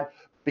side,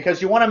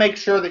 because you want to make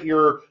sure that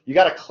you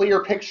got a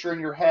clear picture in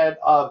your head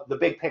of the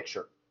big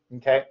picture.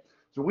 Okay.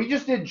 So we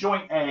just did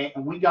joint A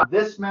and we got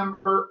this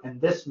member and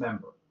this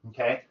member.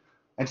 Okay.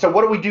 And so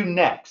what do we do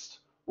next?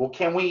 Well,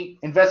 can we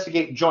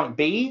investigate joint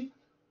B?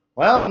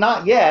 Well,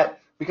 not yet.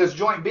 Because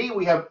joint B,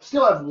 we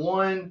still have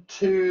 1,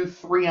 2,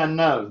 3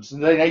 unknowns.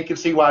 And then you can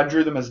see why I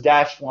drew them as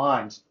dashed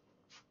lines.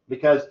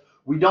 Because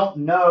we don't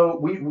know,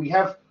 we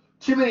have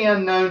too many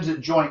unknowns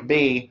at joint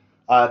B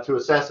to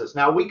assess this.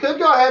 Now, we could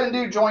go ahead and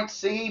do joint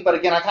C, but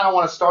again, I kind of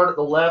want to start at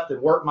the left and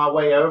work my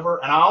way over.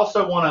 And I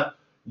also want to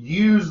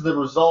use the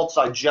results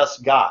I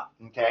just got.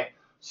 Okay,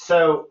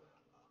 so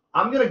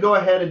I'm going to go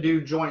ahead and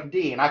do joint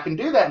D. And I can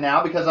do that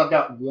now because I've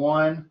got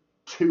 1,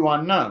 2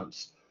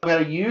 unknowns. I'm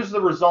going to use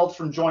the results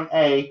from joint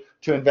A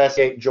to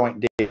investigate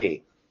joint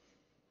D.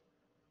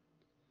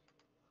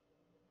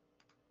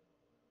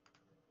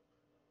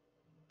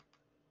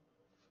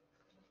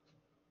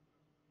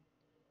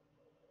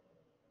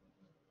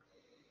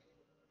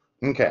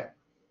 Okay.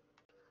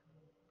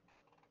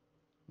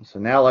 So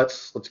now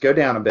let's go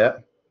down a bit.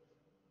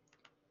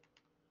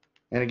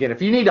 And again,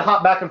 if you need to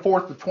hop back and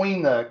forth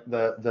between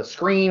the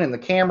screen and the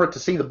camera to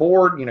see the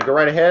board, go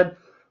right ahead.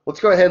 Let's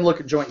go ahead and look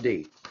at joint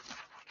D.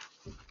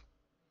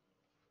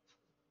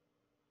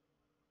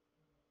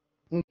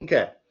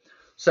 Okay.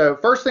 So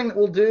first thing that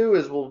we'll do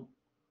is we'll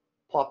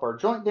plop our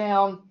joint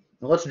down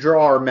and let's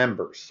draw our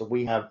members. So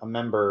we have a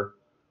member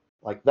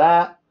like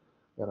that,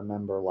 got a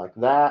member like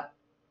that,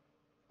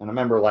 and a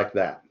member like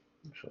that.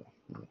 Actually,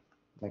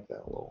 make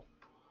that a little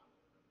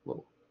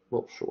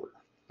shorter.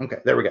 Okay,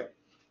 there we go.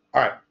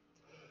 All right.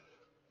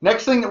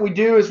 Next thing that we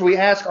do is we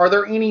ask, are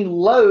there any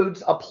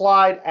loads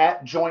applied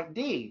at joint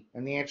D?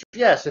 And the answer is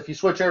yes. If you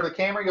switch over to the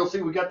camera, you'll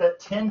see we got that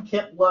 10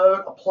 kip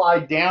load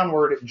applied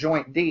downward at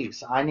joint D.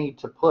 So I need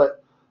to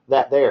put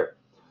that there.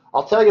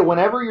 I'll tell you,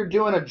 whenever you're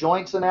doing a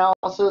joints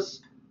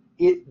analysis,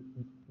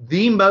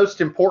 the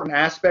most important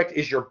aspect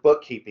is your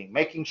bookkeeping,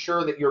 making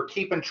sure that you're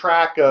keeping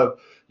track of,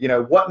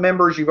 what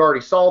members you've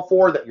already solved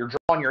for, that you're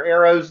drawing your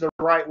arrows the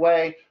right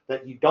way,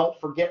 that you don't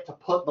forget to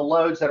put the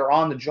loads that are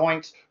on the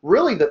joints.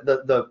 Really,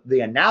 the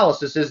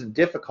analysis isn't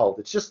difficult.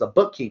 It's just the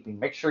bookkeeping.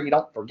 Make sure you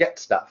don't forget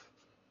stuff.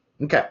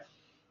 Okay.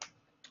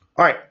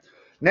 All right.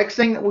 Next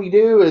thing that we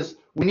do is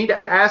we need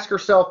to ask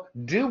ourselves,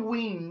 do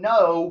we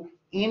know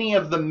any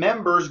of the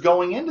members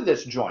going into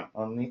this joint?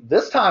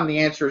 This time the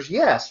answer is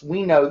yes.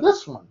 We know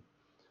this one.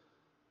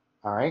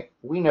 All right.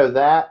 We know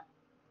that,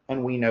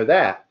 and we know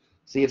that.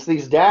 See, it's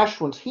these dashed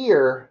ones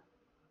here.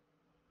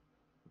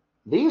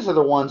 These are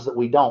the ones that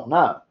we don't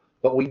know,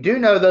 but we do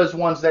know those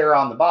ones there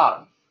on the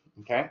bottom.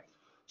 Okay.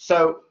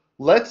 So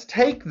let's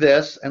take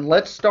this and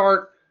let's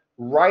start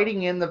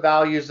writing in the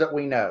values that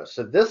we know.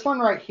 So this one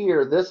right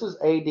here, this is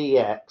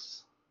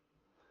ADX,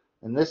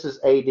 and this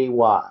is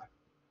ADY.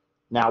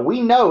 Now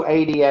we know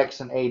ADX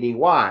and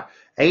ADY.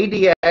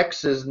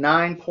 ADX is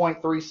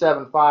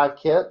 9.375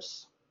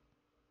 kips,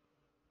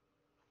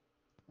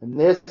 and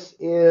this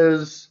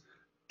is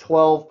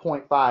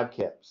 12.5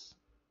 kips.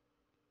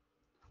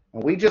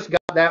 And we just got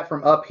that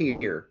from up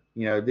here.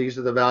 These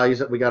are the values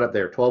that we got up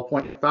there,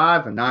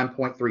 12.5 and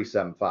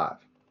 9.375.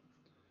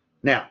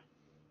 Now,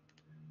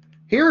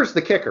 here's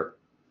the kicker,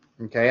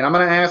 okay? And I'm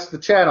going to ask the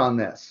chat on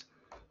this.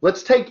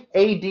 Let's take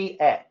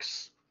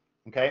ADX,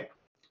 okay?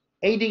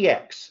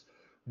 ADX.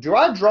 Do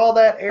I draw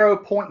that arrow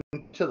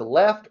pointing to the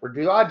left, or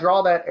do I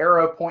draw that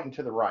arrow pointing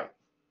to the right?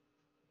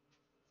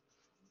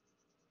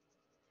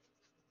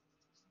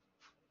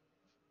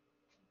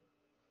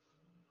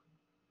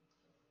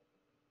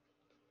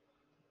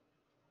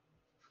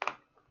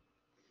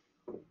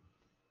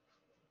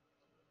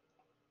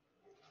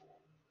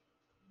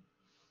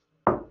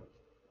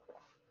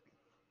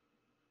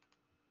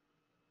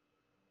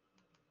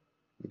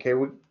 Okay,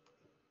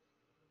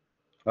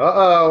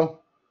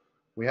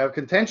 we have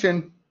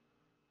contention.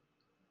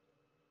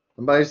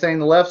 Somebody's saying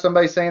the left,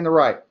 somebody's saying the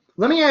right.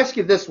 Let me ask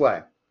you this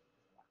way.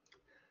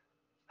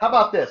 How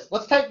about this?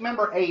 Let's take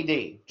member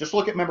AD. Just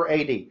look at member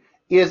AD.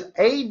 Is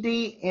AD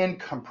in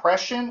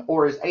compression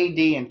or is AD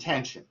in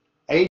tension?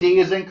 AD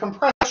is in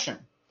compression.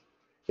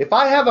 If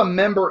I have a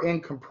member in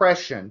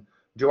compression,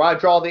 do I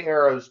draw the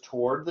arrows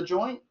toward the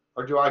joint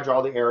or do I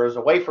draw the arrows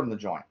away from the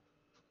joint?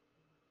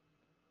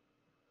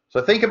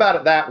 So think about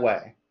it that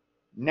way.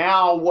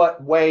 Now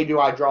what way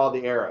do I draw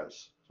the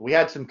arrows? We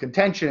had some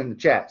contention in the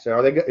chat.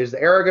 So is the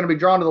arrow going to be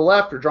drawn to the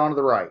left or drawn to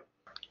the right?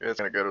 It's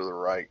going to go to the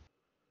right.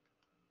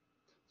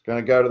 It's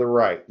going to go to the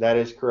right. That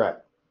is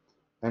correct.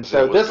 And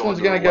so this one's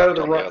going to go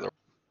to the right.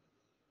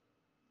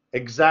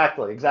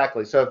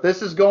 Exactly. So if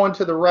this is going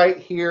to the right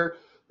here,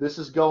 this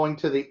is going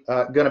to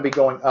going to be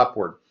going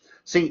upward.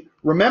 See,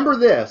 remember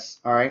this,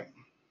 all right?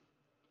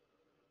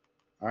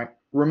 All right.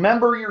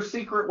 Remember your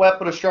secret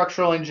weapon of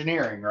structural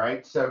engineering,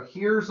 right? So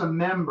here's a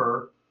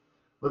member.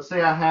 Let's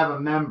say I have a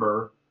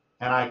member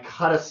and I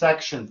cut a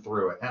section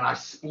through it and I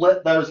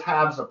split those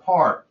halves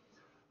apart.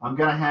 I'm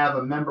going to have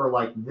a member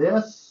like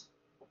this,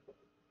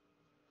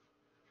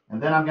 and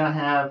then I'm going to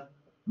have a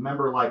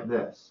member like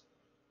this.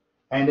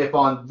 And if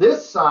on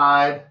this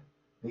side,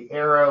 the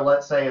arrow,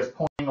 let's say, is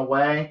pointing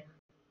away,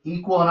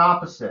 equal and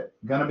opposite,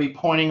 going to be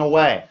pointing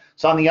away.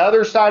 So on the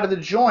other side of the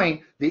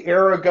joint, the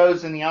arrow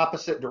goes in the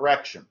opposite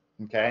direction,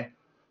 okay?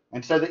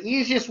 And so the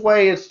easiest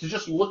way is to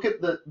just look at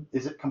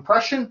is it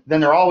compression?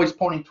 Then they're always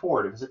pointing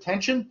toward. If it's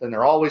tension, then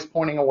they're always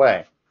pointing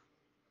away.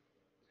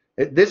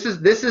 This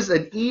is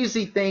an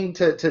easy thing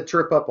to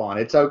trip up on.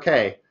 It's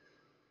okay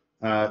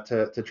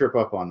to trip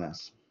up on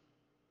this.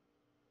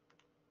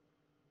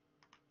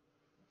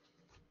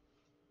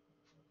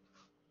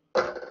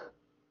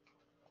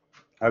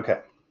 Okay.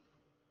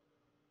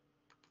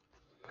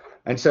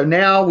 And so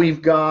now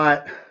we've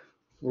got,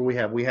 what do we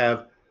have? We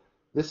have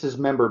This is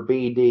member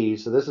BD,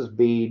 so this is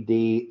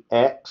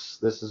BDX.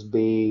 This is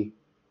BD,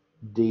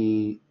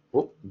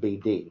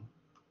 BD,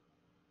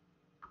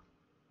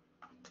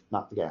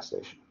 not the gas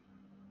station.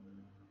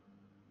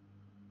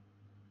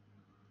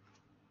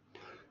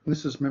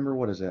 This is, remember,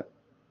 what is it?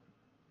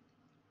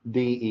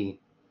 DE.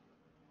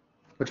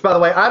 Which, by the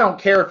way, I don't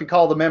care if you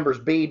call the members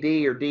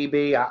BD or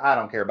DB. I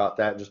don't care about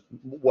that. Just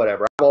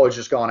whatever. I've always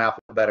just gone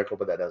alphabetical,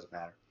 but that doesn't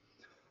matter.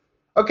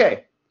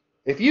 Okay.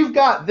 If you've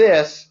got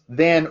this,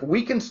 then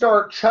we can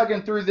start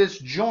chugging through this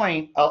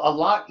joint a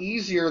lot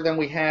easier than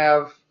we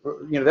have,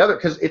 the other,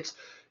 because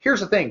here's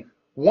the thing.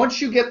 Once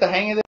you get the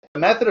hang of it, the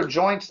method of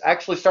joints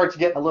actually starts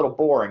getting a little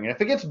boring. And if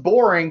it gets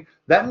boring,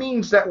 that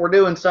means that we're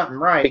doing something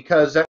right,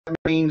 because that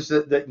means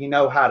that you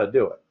know how to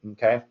do it,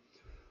 okay?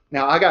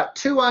 Now, I got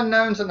two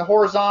unknowns in the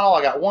horizontal.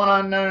 I got one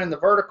unknown in the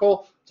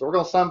vertical. So we're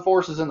going to sum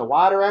forces in the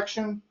y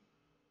direction.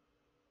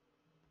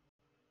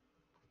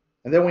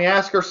 And then we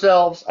ask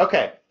ourselves,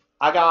 okay,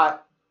 I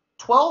got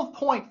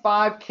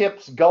 12.5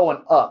 kips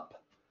going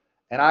up,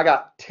 and I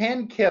got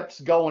 10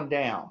 kips going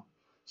down.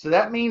 So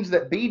that means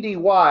that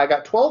BDY, I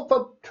got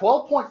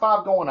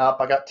 12.5 going up,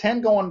 I got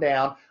 10 going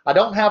down, I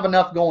don't have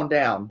enough going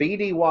down.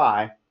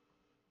 BDY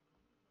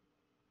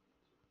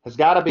has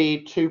got to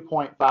be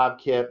 2.5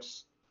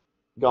 kips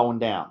going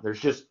down.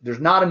 There's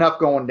not enough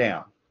going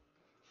down.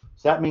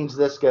 So that means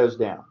this goes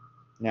down.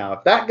 Now,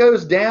 if that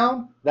goes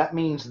down, that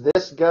means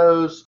this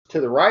goes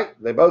to the right.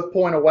 They both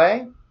point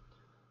away.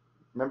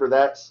 Remember,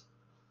 that's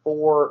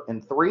 4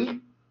 and 3.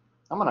 I'm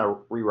going to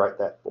rewrite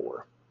that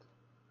 4.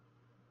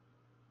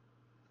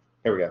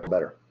 Here we go,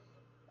 better.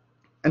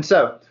 And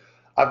so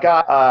I've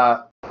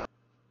got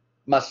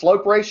my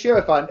slope ratio.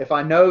 If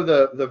I know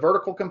the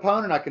vertical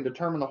component, I can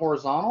determine the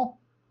horizontal.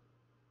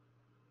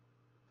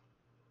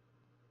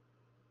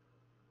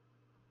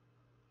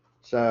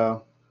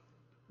 So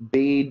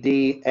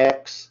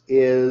BDX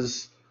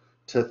is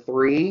to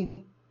 3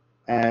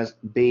 as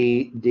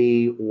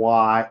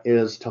BDY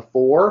is to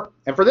 4.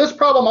 And for this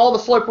problem, all the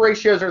slope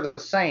ratios are the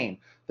same.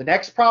 The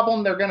next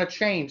problem, they're going to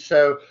change.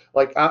 So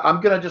like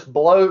I'm going to just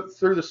blow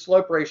through the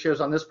slope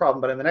ratios on this problem.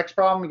 But in the next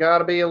problem, you got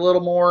to be a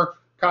little more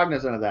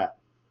cognizant of that.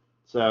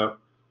 So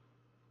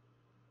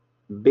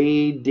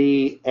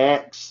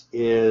BDX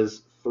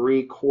is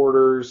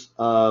 3/4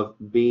 of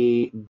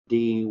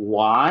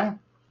BDY,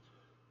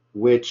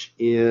 which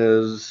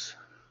is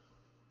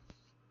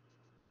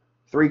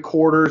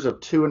 3/4 of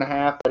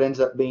 2.5. That ends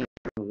up being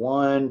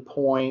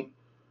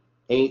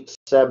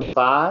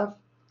 1.875,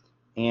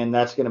 and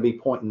that's going to be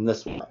pointing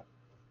this way.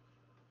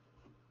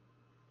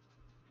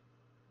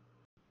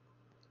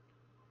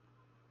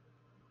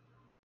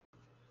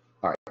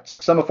 All right,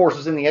 sum of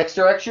forces in the x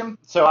direction.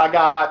 So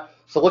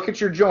look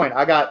at your joint.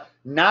 I got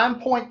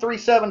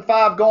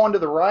 9.375 going to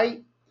the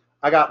right.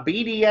 I got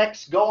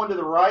BDX going to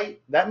the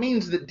right. That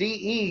means that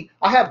DE,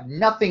 I have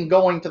nothing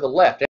going to the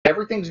left.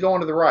 Everything's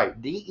going to the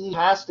right. DE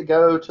has to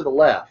go to the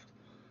left.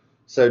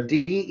 So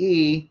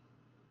DE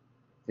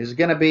is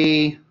going to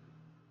be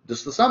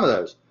just the sum of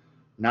those.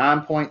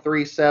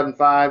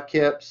 9.375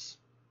 kips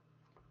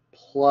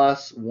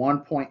plus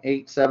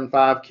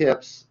 1.875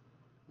 kips.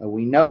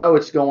 We know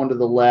it's going to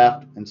the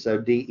left, and so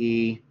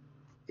DE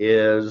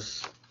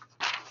is,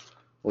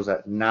 what was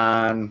that,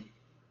 9,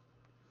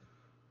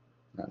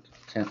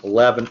 10,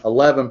 11,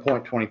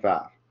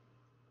 11.25.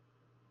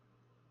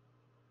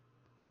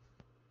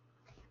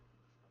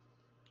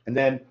 And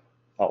then,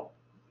 I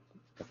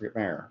forget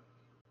my error.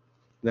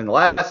 Then the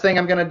last thing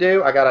I'm going to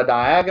do, I got a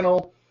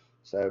diagonal.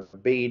 So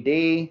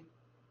BD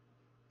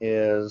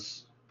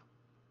is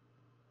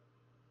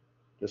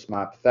just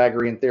my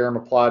Pythagorean theorem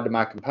applied to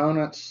my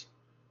components.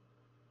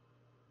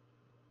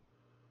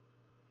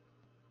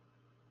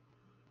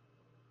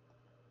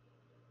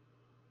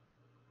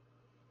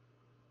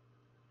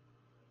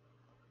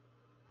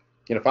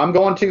 And if I'm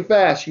going too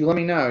fast, you let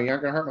me know. You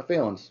aren't going to hurt my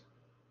feelings.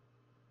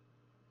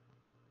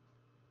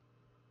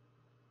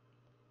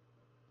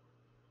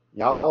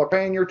 Y'all are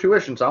paying your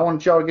tuition, so I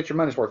want y'all to get your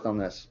money's worth on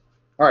this.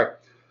 All right.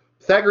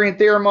 Pythagorean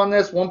theorem on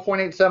this,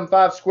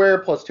 1.875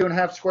 squared plus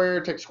 2.5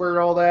 squared. Take square root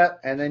of all that,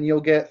 and then you'll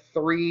get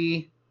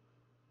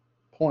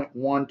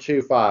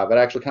 3.125. It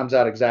actually comes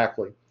out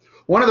exactly.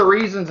 One of the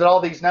reasons that all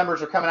these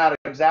numbers are coming out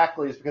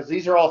exactly is because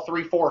these are all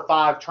 3, 4,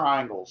 5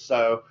 triangles,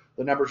 so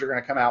the numbers are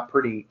going to come out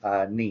pretty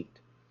neat.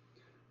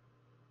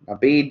 Now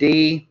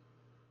BD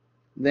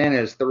then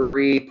is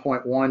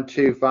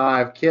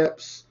 3.125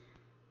 kips.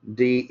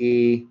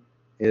 DE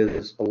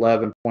is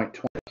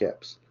 11.20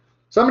 kips.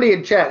 Somebody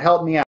in chat,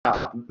 help me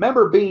out.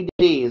 Remember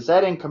BD, is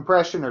that in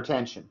compression or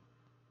tension?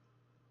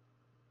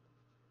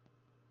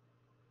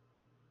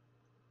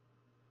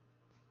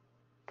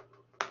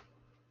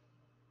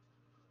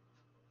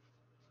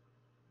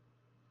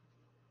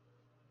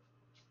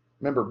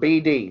 Remember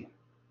BD,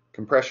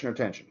 compression or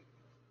tension?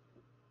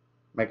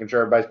 Making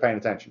sure everybody's paying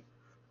attention.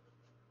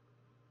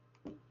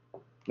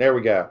 There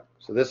we go.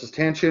 So this is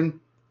tension,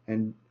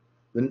 and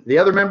the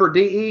other member,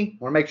 DE,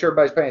 want to make sure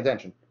everybody's paying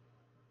attention.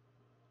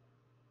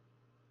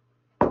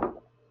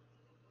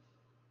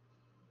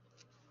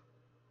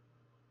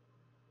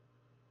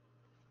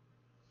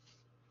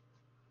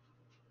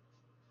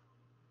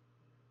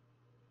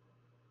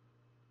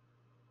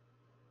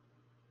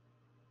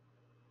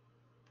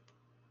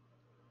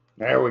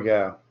 There we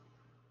go.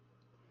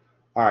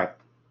 All right.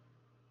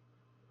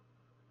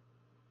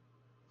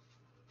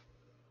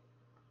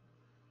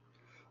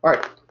 All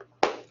right.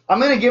 I'm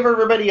going to give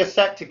everybody a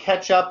sec to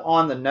catch up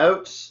on the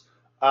notes,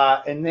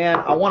 and then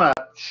I want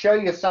to show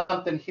you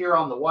something here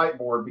on the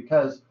whiteboard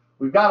because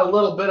we've got a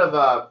little bit of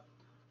a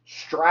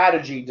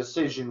strategy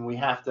decision we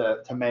have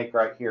to make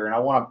right here, and I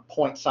want to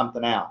point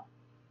something out.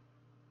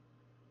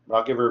 But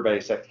I'll give everybody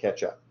a sec to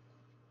catch up.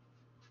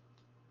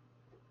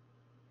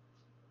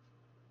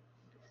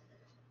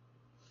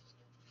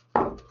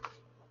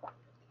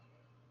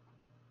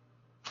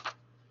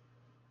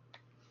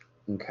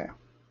 Okay.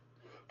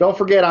 Don't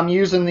forget, I'm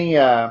using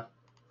the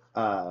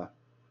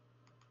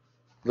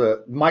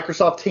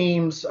Microsoft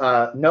Teams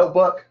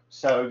notebook,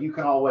 so you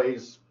can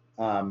always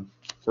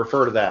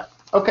refer to that.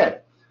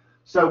 Okay,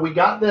 so we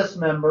got this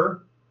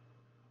member.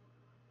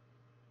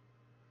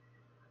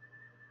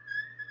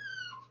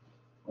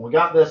 We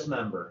got this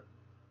member.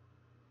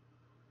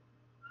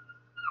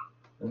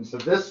 And so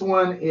this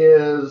one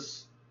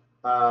is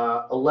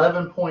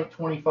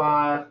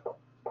 11.25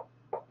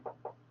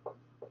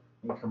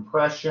 in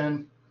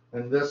compression,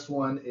 and this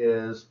one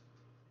is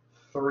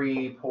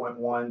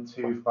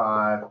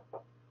 3.125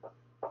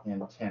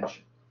 in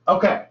tension.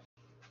 Okay.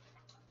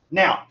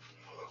 Now,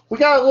 we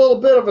got a little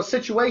bit of a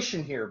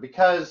situation here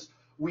because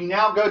we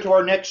now go to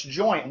our next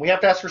joint, and we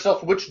have to ask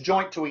ourselves, which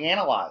joint do we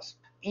analyze?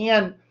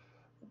 And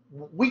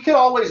we could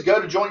always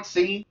go to joint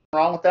C.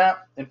 Wrong with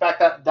that. In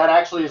fact, that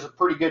actually is a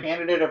pretty good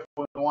candidate if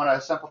we want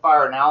to simplify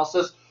our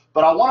analysis.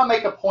 But I want to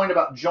make a point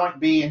about joint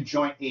B and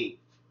joint E.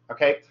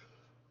 Okay.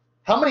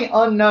 How many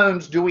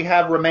unknowns do we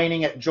have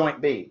remaining at joint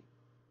B?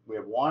 We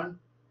have 1,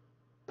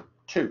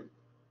 2.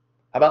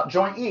 How about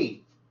joint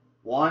E?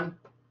 1,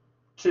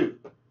 2.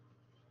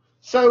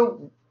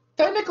 So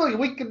technically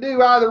we could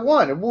do either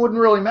one. It wouldn't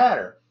really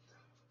matter.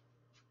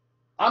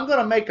 I'm going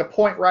to make a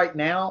point right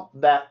now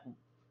that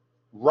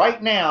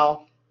right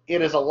now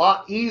it is a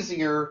lot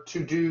easier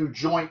to do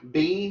joint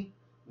B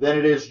than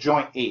it is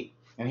joint E.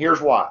 And here's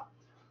why.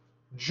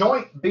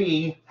 Joint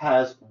B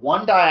has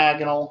 1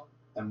 diagonal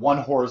and 1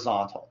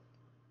 horizontal.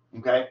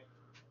 Okay?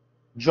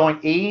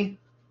 Joint E,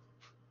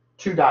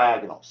 2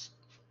 diagonals.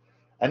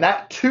 And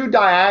that 2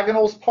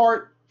 diagonals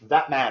part,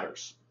 that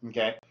matters.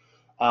 Okay?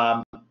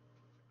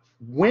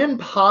 When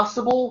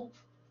possible,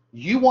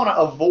 you want to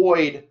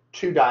avoid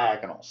 2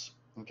 diagonals.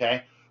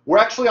 Okay? We're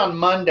actually on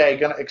Monday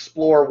going to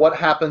explore what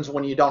happens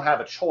when you don't have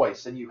a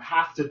choice and you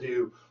have to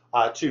do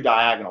 2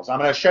 diagonals. I'm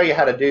going to show you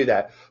how to do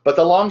that. But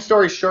the long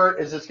story short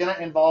is it's going to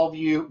involve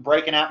you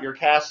breaking out your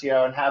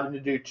Casio and having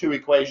to do 2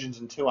 equations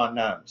and 2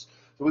 unknowns.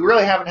 So we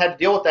really haven't had to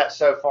deal with that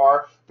so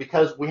far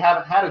because we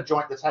haven't had a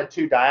joint that's had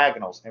 2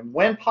 diagonals. And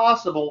when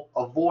possible,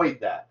 avoid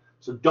that.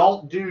 So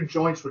don't do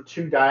joints with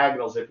 2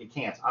 diagonals if you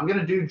can't. I'm going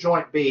to do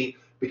joint B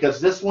because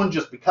this one,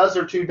 just because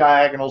they're 2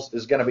 diagonals,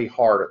 is going to be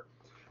harder.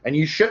 And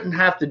you shouldn't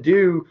have to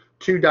do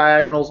 2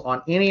 diagonals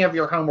on any of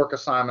your homework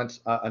assignments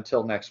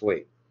until next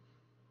week.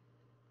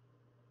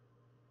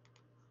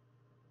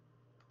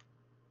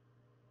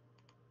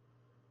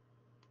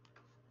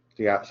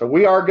 Yeah, so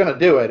we are going to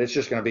do it. It's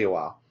just going to be a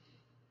while.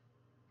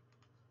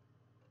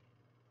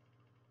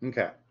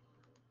 Okay.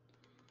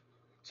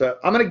 So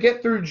I'm going to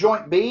get through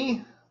joint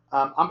B.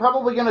 I'm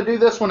probably going to do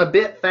this one a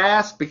bit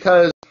fast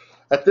because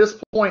at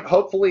this point,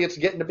 hopefully, it's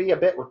getting to be a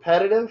bit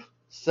repetitive.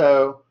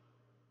 So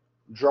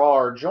draw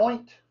our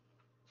joint.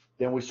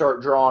 Then we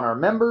start drawing our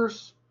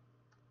members.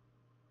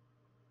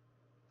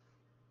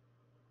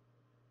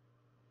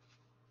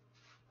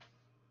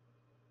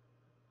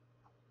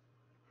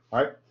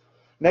 All right.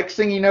 Next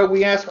thing you know,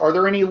 we ask, are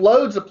there any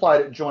loads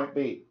applied at joint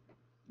B?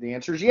 The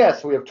answer is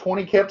yes. We have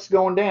 20 kips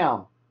going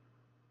down.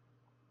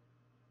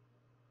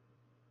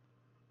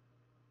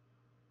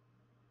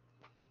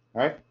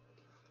 All right.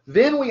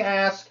 Then we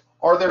ask,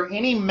 are there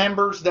any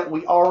members that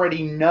we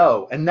already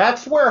know? And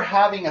that's where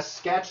having a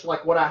sketch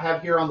like what I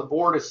have here on the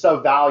board is so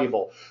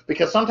valuable,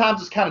 because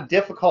sometimes it's kind of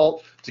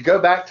difficult to go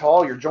back to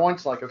all your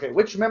joints like, okay,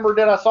 which member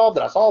did I solve?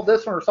 Did I solve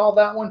this one or solve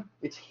that one?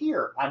 It's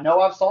here. I know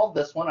I've solved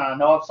this one, and I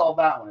know I've solved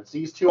that one. It's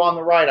these 2 on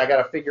the right I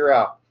got to figure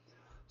out.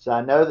 So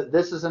I know that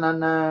this is an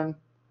unknown,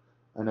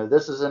 I know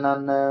this is an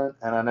unknown,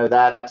 and I know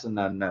that's an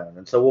unknown.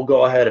 And so we'll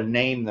go ahead and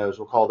name those.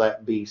 We'll call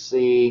that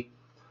BC.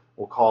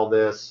 We'll call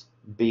this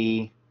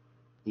BEX,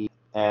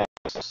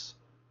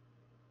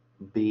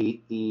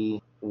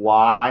 BEY,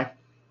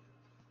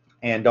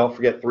 and don't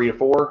forget 3 to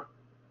 4.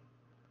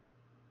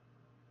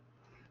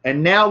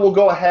 And now we'll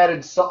go ahead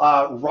and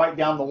write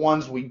down the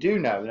ones we do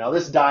know. Now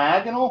this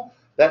diagonal,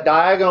 that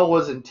diagonal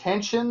was in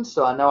tension,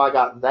 so I know I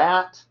got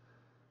that,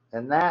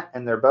 and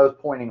they're both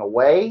pointing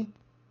away.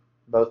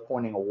 Both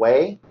pointing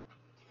away.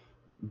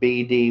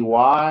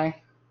 BDY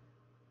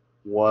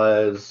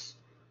was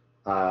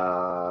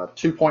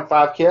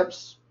 2.5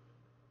 kips.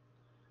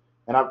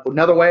 And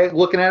another way of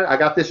looking at it, I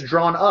got this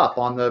drawn up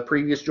on the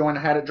previous joint.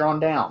 I had it drawn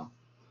down.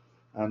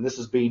 And this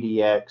is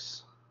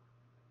BDX.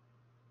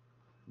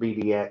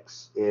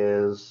 BDX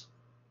is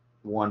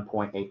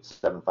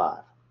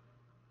 1.875.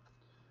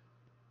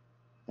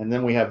 And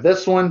then we have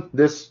this one,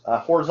 this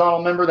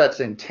horizontal member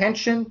that's in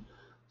tension.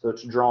 So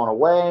it's drawn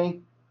away.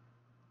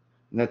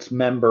 And that's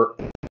member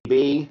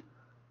AB.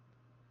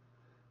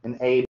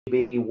 And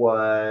AB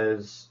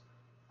was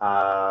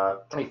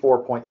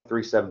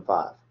 24.375.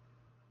 All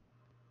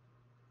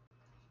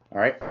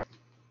right.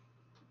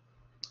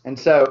 And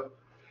so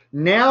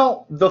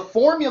now the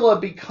formula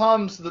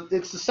becomes,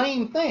 it's the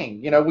same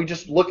thing. You know, we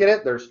just look at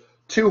it. There's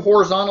two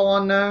horizontal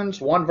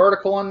unknowns, one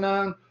vertical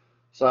unknown.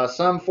 So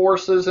some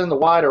forces in the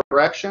y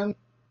direction.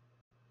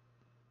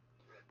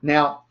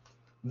 Now,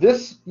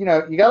 this, you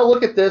know, you got to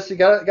look at this. You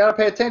got to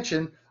pay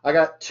attention. I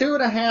got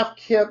 2.5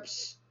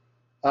 kips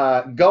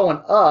going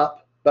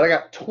up, but I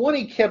got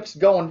 20 kips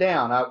going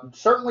down. I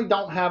certainly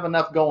don't have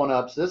enough going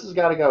up, so this has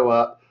got to go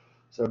up.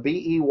 So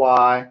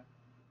BEY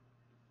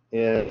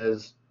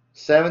is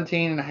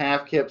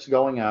 17.5 kips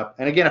going up.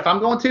 And again, if I'm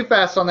going too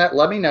fast on that,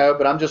 let me know,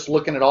 but I'm just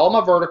looking at all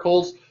my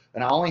verticals,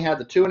 and I only had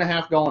the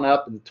 2.5 going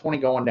up and the 20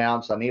 going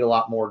down, so I need a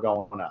lot more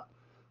going up.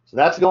 So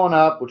that's going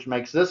up, which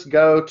makes this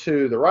go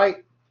to the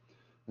right.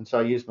 And so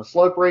I use my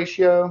slope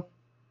ratio.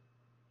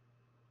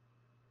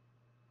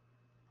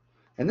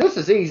 And this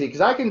is easy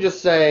because I can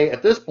just say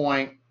at this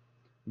point,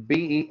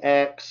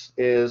 BEX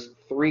is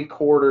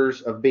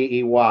 3/4 of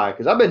BEY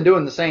because I've been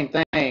doing the same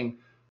thing the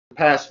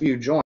past few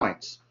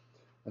joints.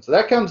 And so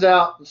that comes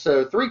out,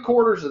 so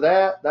 3/4 of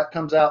that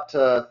comes out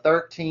to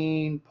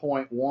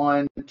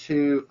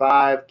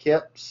 13.125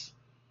 kips.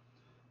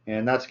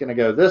 And that's going to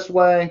go this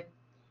way.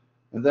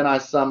 And then I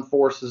sum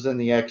forces in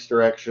the x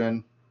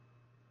direction.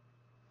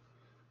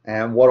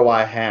 And what do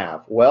I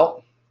have?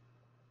 Well,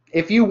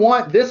 if you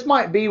want, this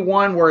might be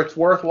one where it's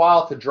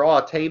worthwhile to draw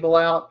a table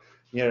out,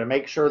 you know, to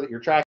make sure that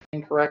you're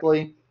tracking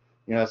correctly.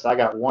 You know, so I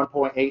got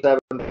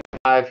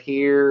 1.875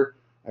 here.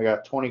 I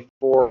got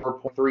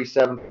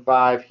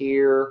 24.375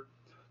 here.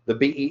 The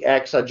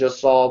BEX I just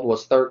solved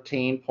was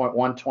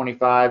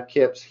 13.125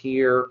 kips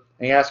here.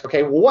 And you ask,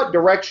 okay, well, what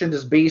direction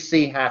does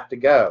BC have to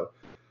go?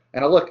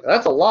 And I look,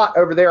 that's a lot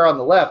over there on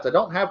the left. I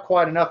don't have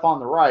quite enough on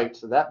the right,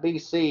 so that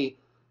BC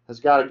has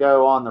got to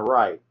go on the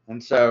right.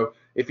 And so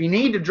if you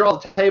need to draw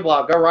the table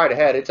out, go right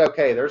ahead. It's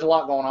okay. There's a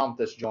lot going on with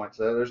this joint,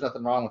 so there's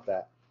nothing wrong with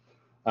that.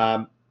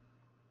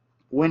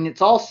 When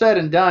it's all said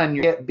and done,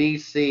 your hit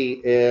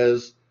BC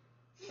is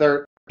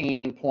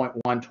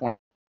 13.125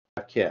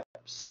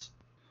 kips.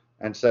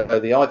 And so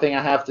the only thing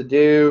I have to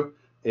do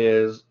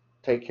is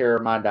take care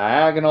of my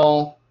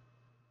diagonal.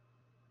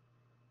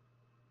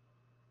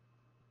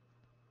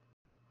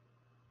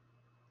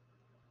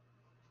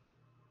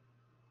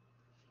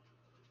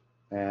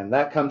 And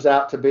that comes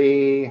out to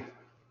be,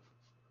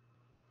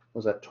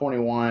 was that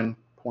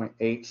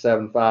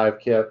 21.875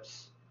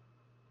 kips.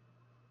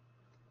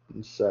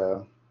 And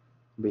so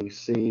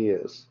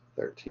BC is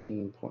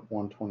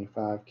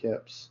 13.125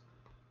 kips.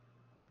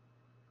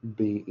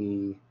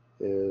 BE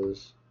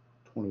is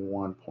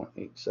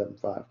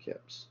 21.875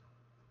 kips.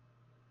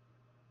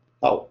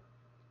 Oh,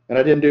 and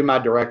I didn't do my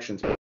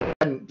directions.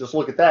 And just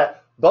look at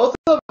that. Both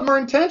of them are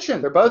in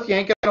tension. They're both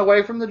yanking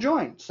away from the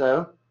joint.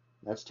 So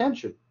that's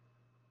tension.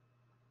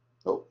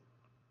 Oh.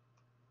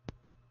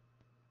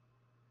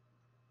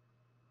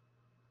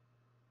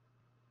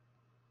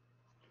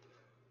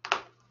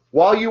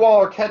 While you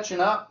all are catching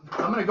up,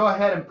 I'm going to go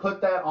ahead and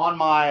put that on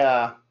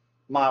my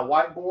my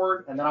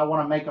whiteboard, and then I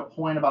want to make a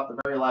point about the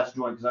very last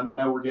joint because I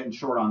know we're getting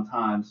short on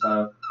time,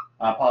 so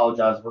I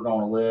apologize if we're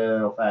going a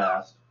little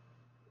fast.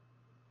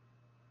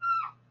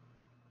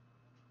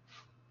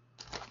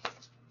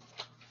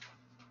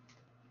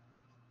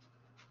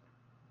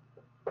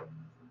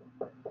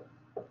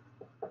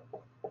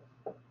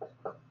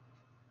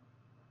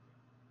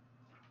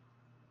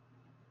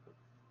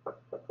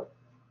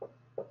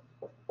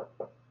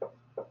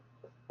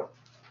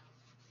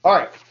 All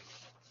right.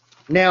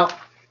 Now,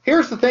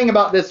 here's the thing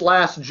about this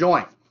last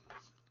joint.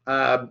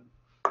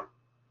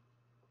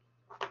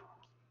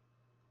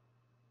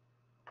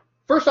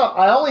 First off,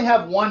 I only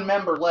have one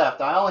member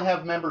left. I only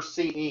have member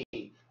CE.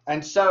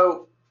 And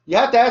so you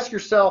have to ask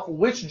yourself,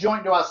 which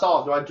joint do I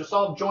solve? Do I just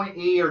solve joint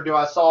E or do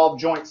I solve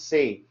joint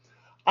C?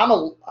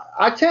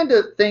 I tend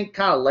to think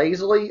kind of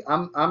lazily.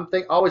 I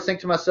always think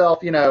to myself,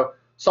 you know,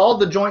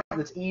 solve the joint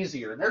that's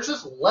easier. And there's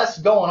just less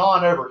going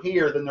on over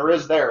here than there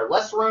is there.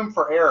 Less room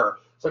for error.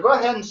 So go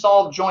ahead and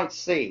solve joint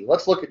C.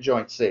 Let's look at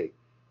joint C.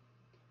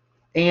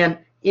 And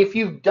if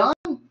you've done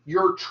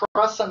your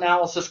truss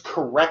analysis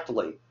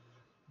correctly,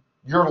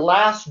 your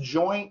last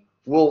joint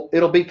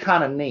it'll be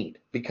kind of neat,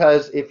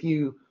 because if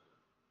you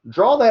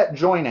draw that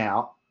joint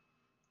out,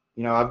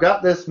 you know, I've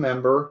got this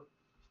member.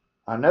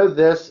 I know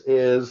this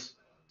is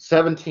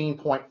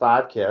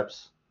 17.5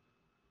 kips.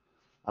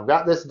 I've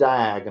got this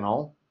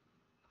diagonal.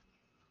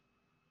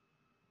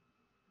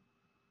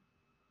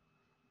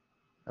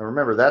 And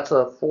remember, that's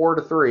a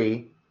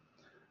 4-3.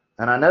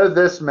 And I know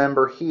this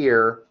member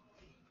here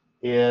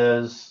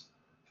is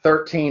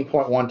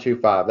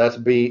 13.125. That's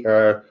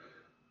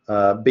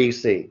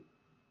BC.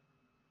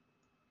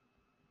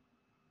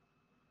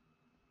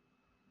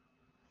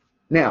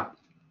 Now,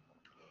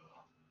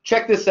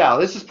 check this out.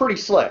 This is pretty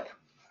slick,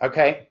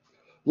 okay?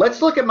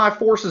 Let's look at my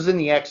forces in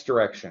the X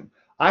direction.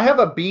 I have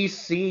a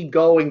BC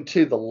going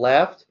to the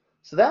left,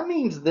 so that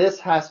means this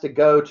has to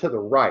go to the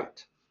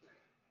right.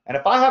 And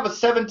if I have a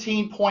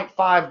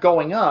 17.5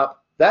 going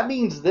up, that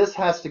means this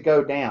has to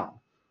go down.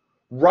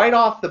 Right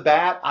off the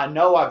bat, I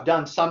know I've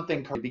done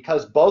something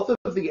because both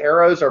of the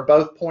arrows are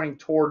both pointing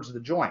towards the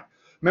joint.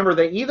 Remember,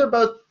 they either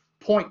both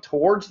point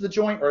towards the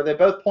joint or they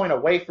both point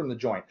away from the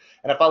joint.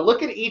 And if I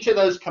look at each of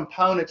those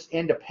components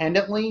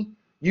independently,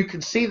 you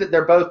can see that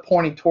they're both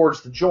pointing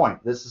towards the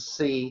joint. This is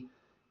C,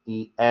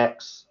 E,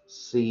 X,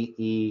 C,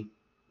 E,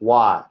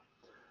 Y.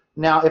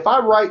 Now, if I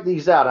write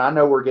these out, I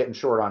know we're getting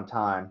short on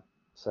time,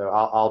 so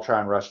I'll try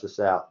and rush this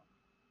out.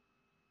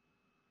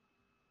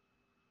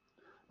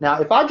 Now,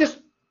 if I just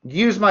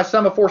use my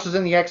sum of forces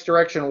in the X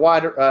direction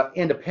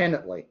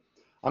independently,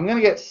 I'm going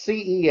to get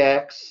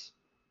CEX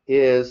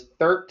is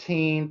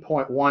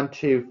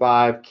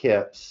 13.125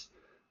 kips,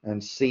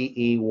 and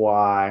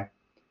CEY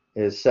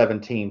is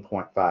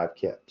 17.5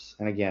 kips.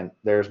 And again,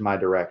 there's my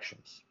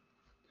directions.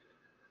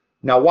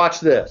 Now watch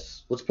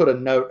this. Let's put a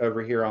note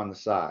over here on the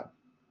side.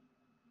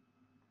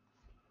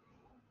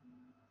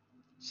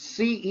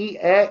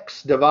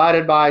 CEX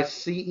divided by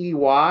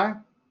CEY,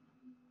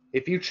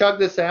 if you chug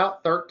this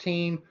out,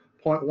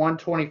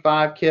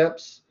 13.125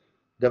 kips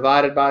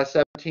divided by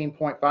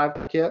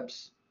 17.5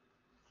 kips,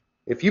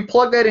 if you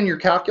plug that in your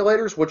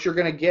calculators, what you're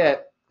going to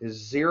get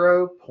is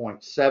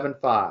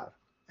 0.75.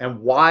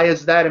 And why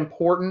is that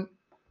important?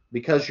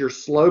 Because your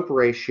slope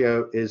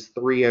ratio is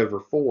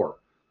 3/4.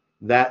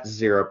 That's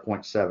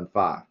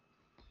 0.75.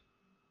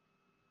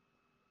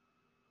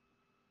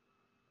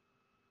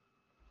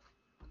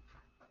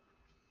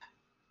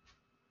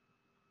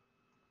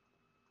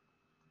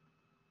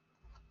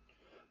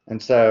 And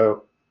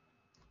so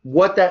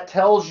what that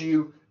tells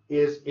you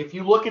is if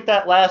you look at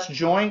that last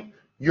joint,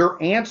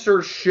 your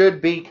answers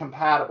should be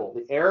compatible.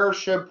 The arrows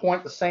should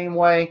point the same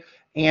way,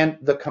 and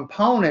the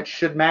components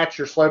should match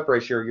your slope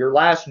ratio. Your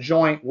last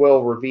joint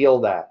will reveal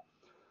that.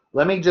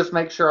 Let me just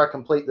make sure I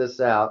complete this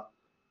out.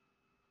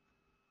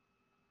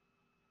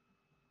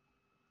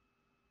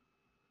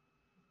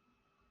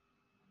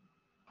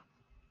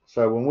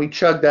 So when we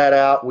chug that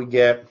out, we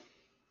get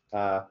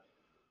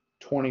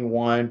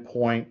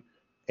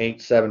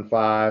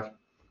 21.875.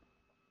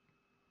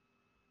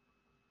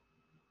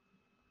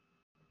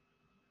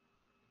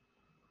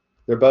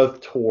 They're both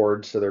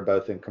towards, so they're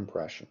both in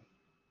compression.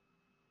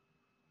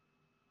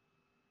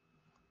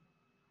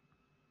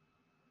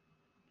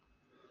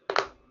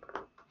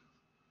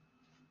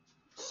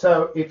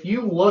 So if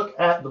you look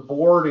at the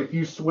board, if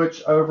you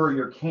switch over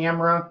your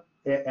camera,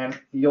 and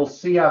you'll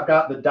see I've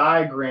got the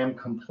diagram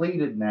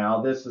completed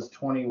now. This is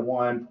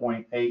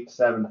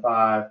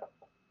 21.875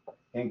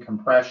 in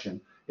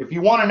compression. If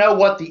you want to know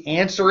what the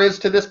answer is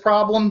to this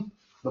problem,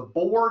 the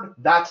board,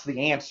 that's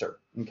the answer,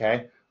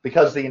 okay?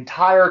 Because the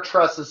entire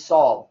truss is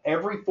solved.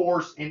 Every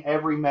force in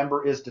every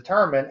member is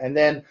determined, and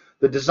then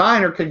the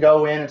designer can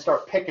go in and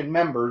start picking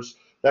members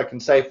that can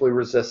safely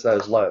resist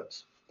those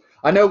loads.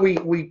 I know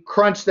we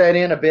crunched that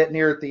in a bit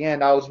near at the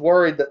end.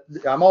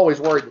 I'm always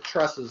worried that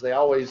trusses, they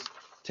always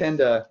tend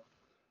to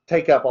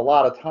take up a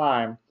lot of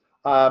time.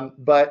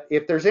 But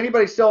if there's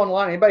anybody still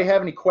online, anybody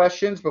have any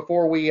questions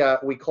before we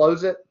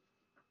close it?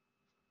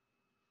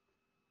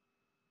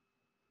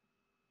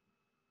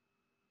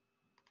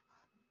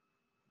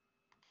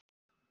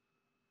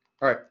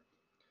 All right.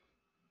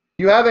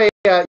 You have a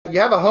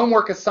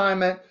homework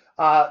assignment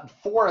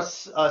for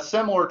a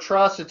similar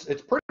truss.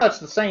 It's pretty much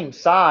the same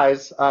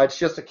size. It's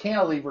just a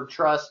cantilever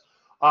truss.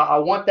 I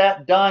want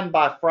that done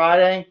by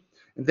Friday.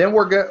 And then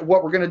what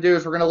we're going to do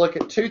is we're going to look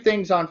at two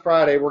things on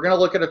Friday. We're going to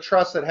look at a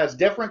truss that has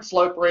different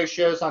slope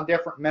ratios on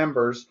different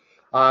members.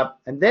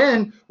 And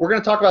then we're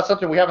going to talk about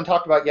something we haven't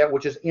talked about yet,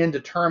 which is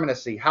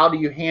indeterminacy. How do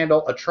you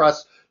handle a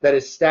truss that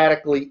is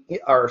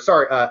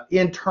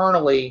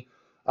internally?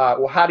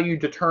 Well, how do you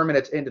determine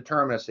its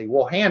indeterminacy?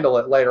 We'll handle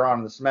it later on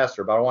in the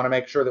semester, but I want to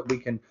make sure that we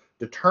can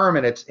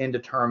determine its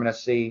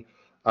indeterminacy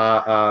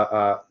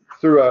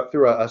through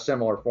a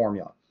similar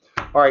formula.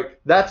 All right,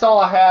 that's all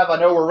I have. I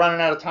know we're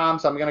running out of time,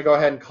 so I'm going to go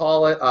ahead and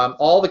call it.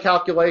 All the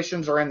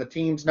calculations are in the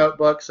team's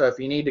notebook, so if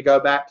you need to go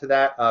back to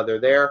that,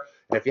 they're there.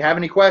 And if you have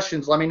any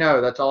questions, let me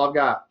know. That's all I've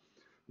got.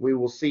 We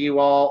will see you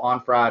all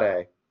on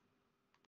Friday.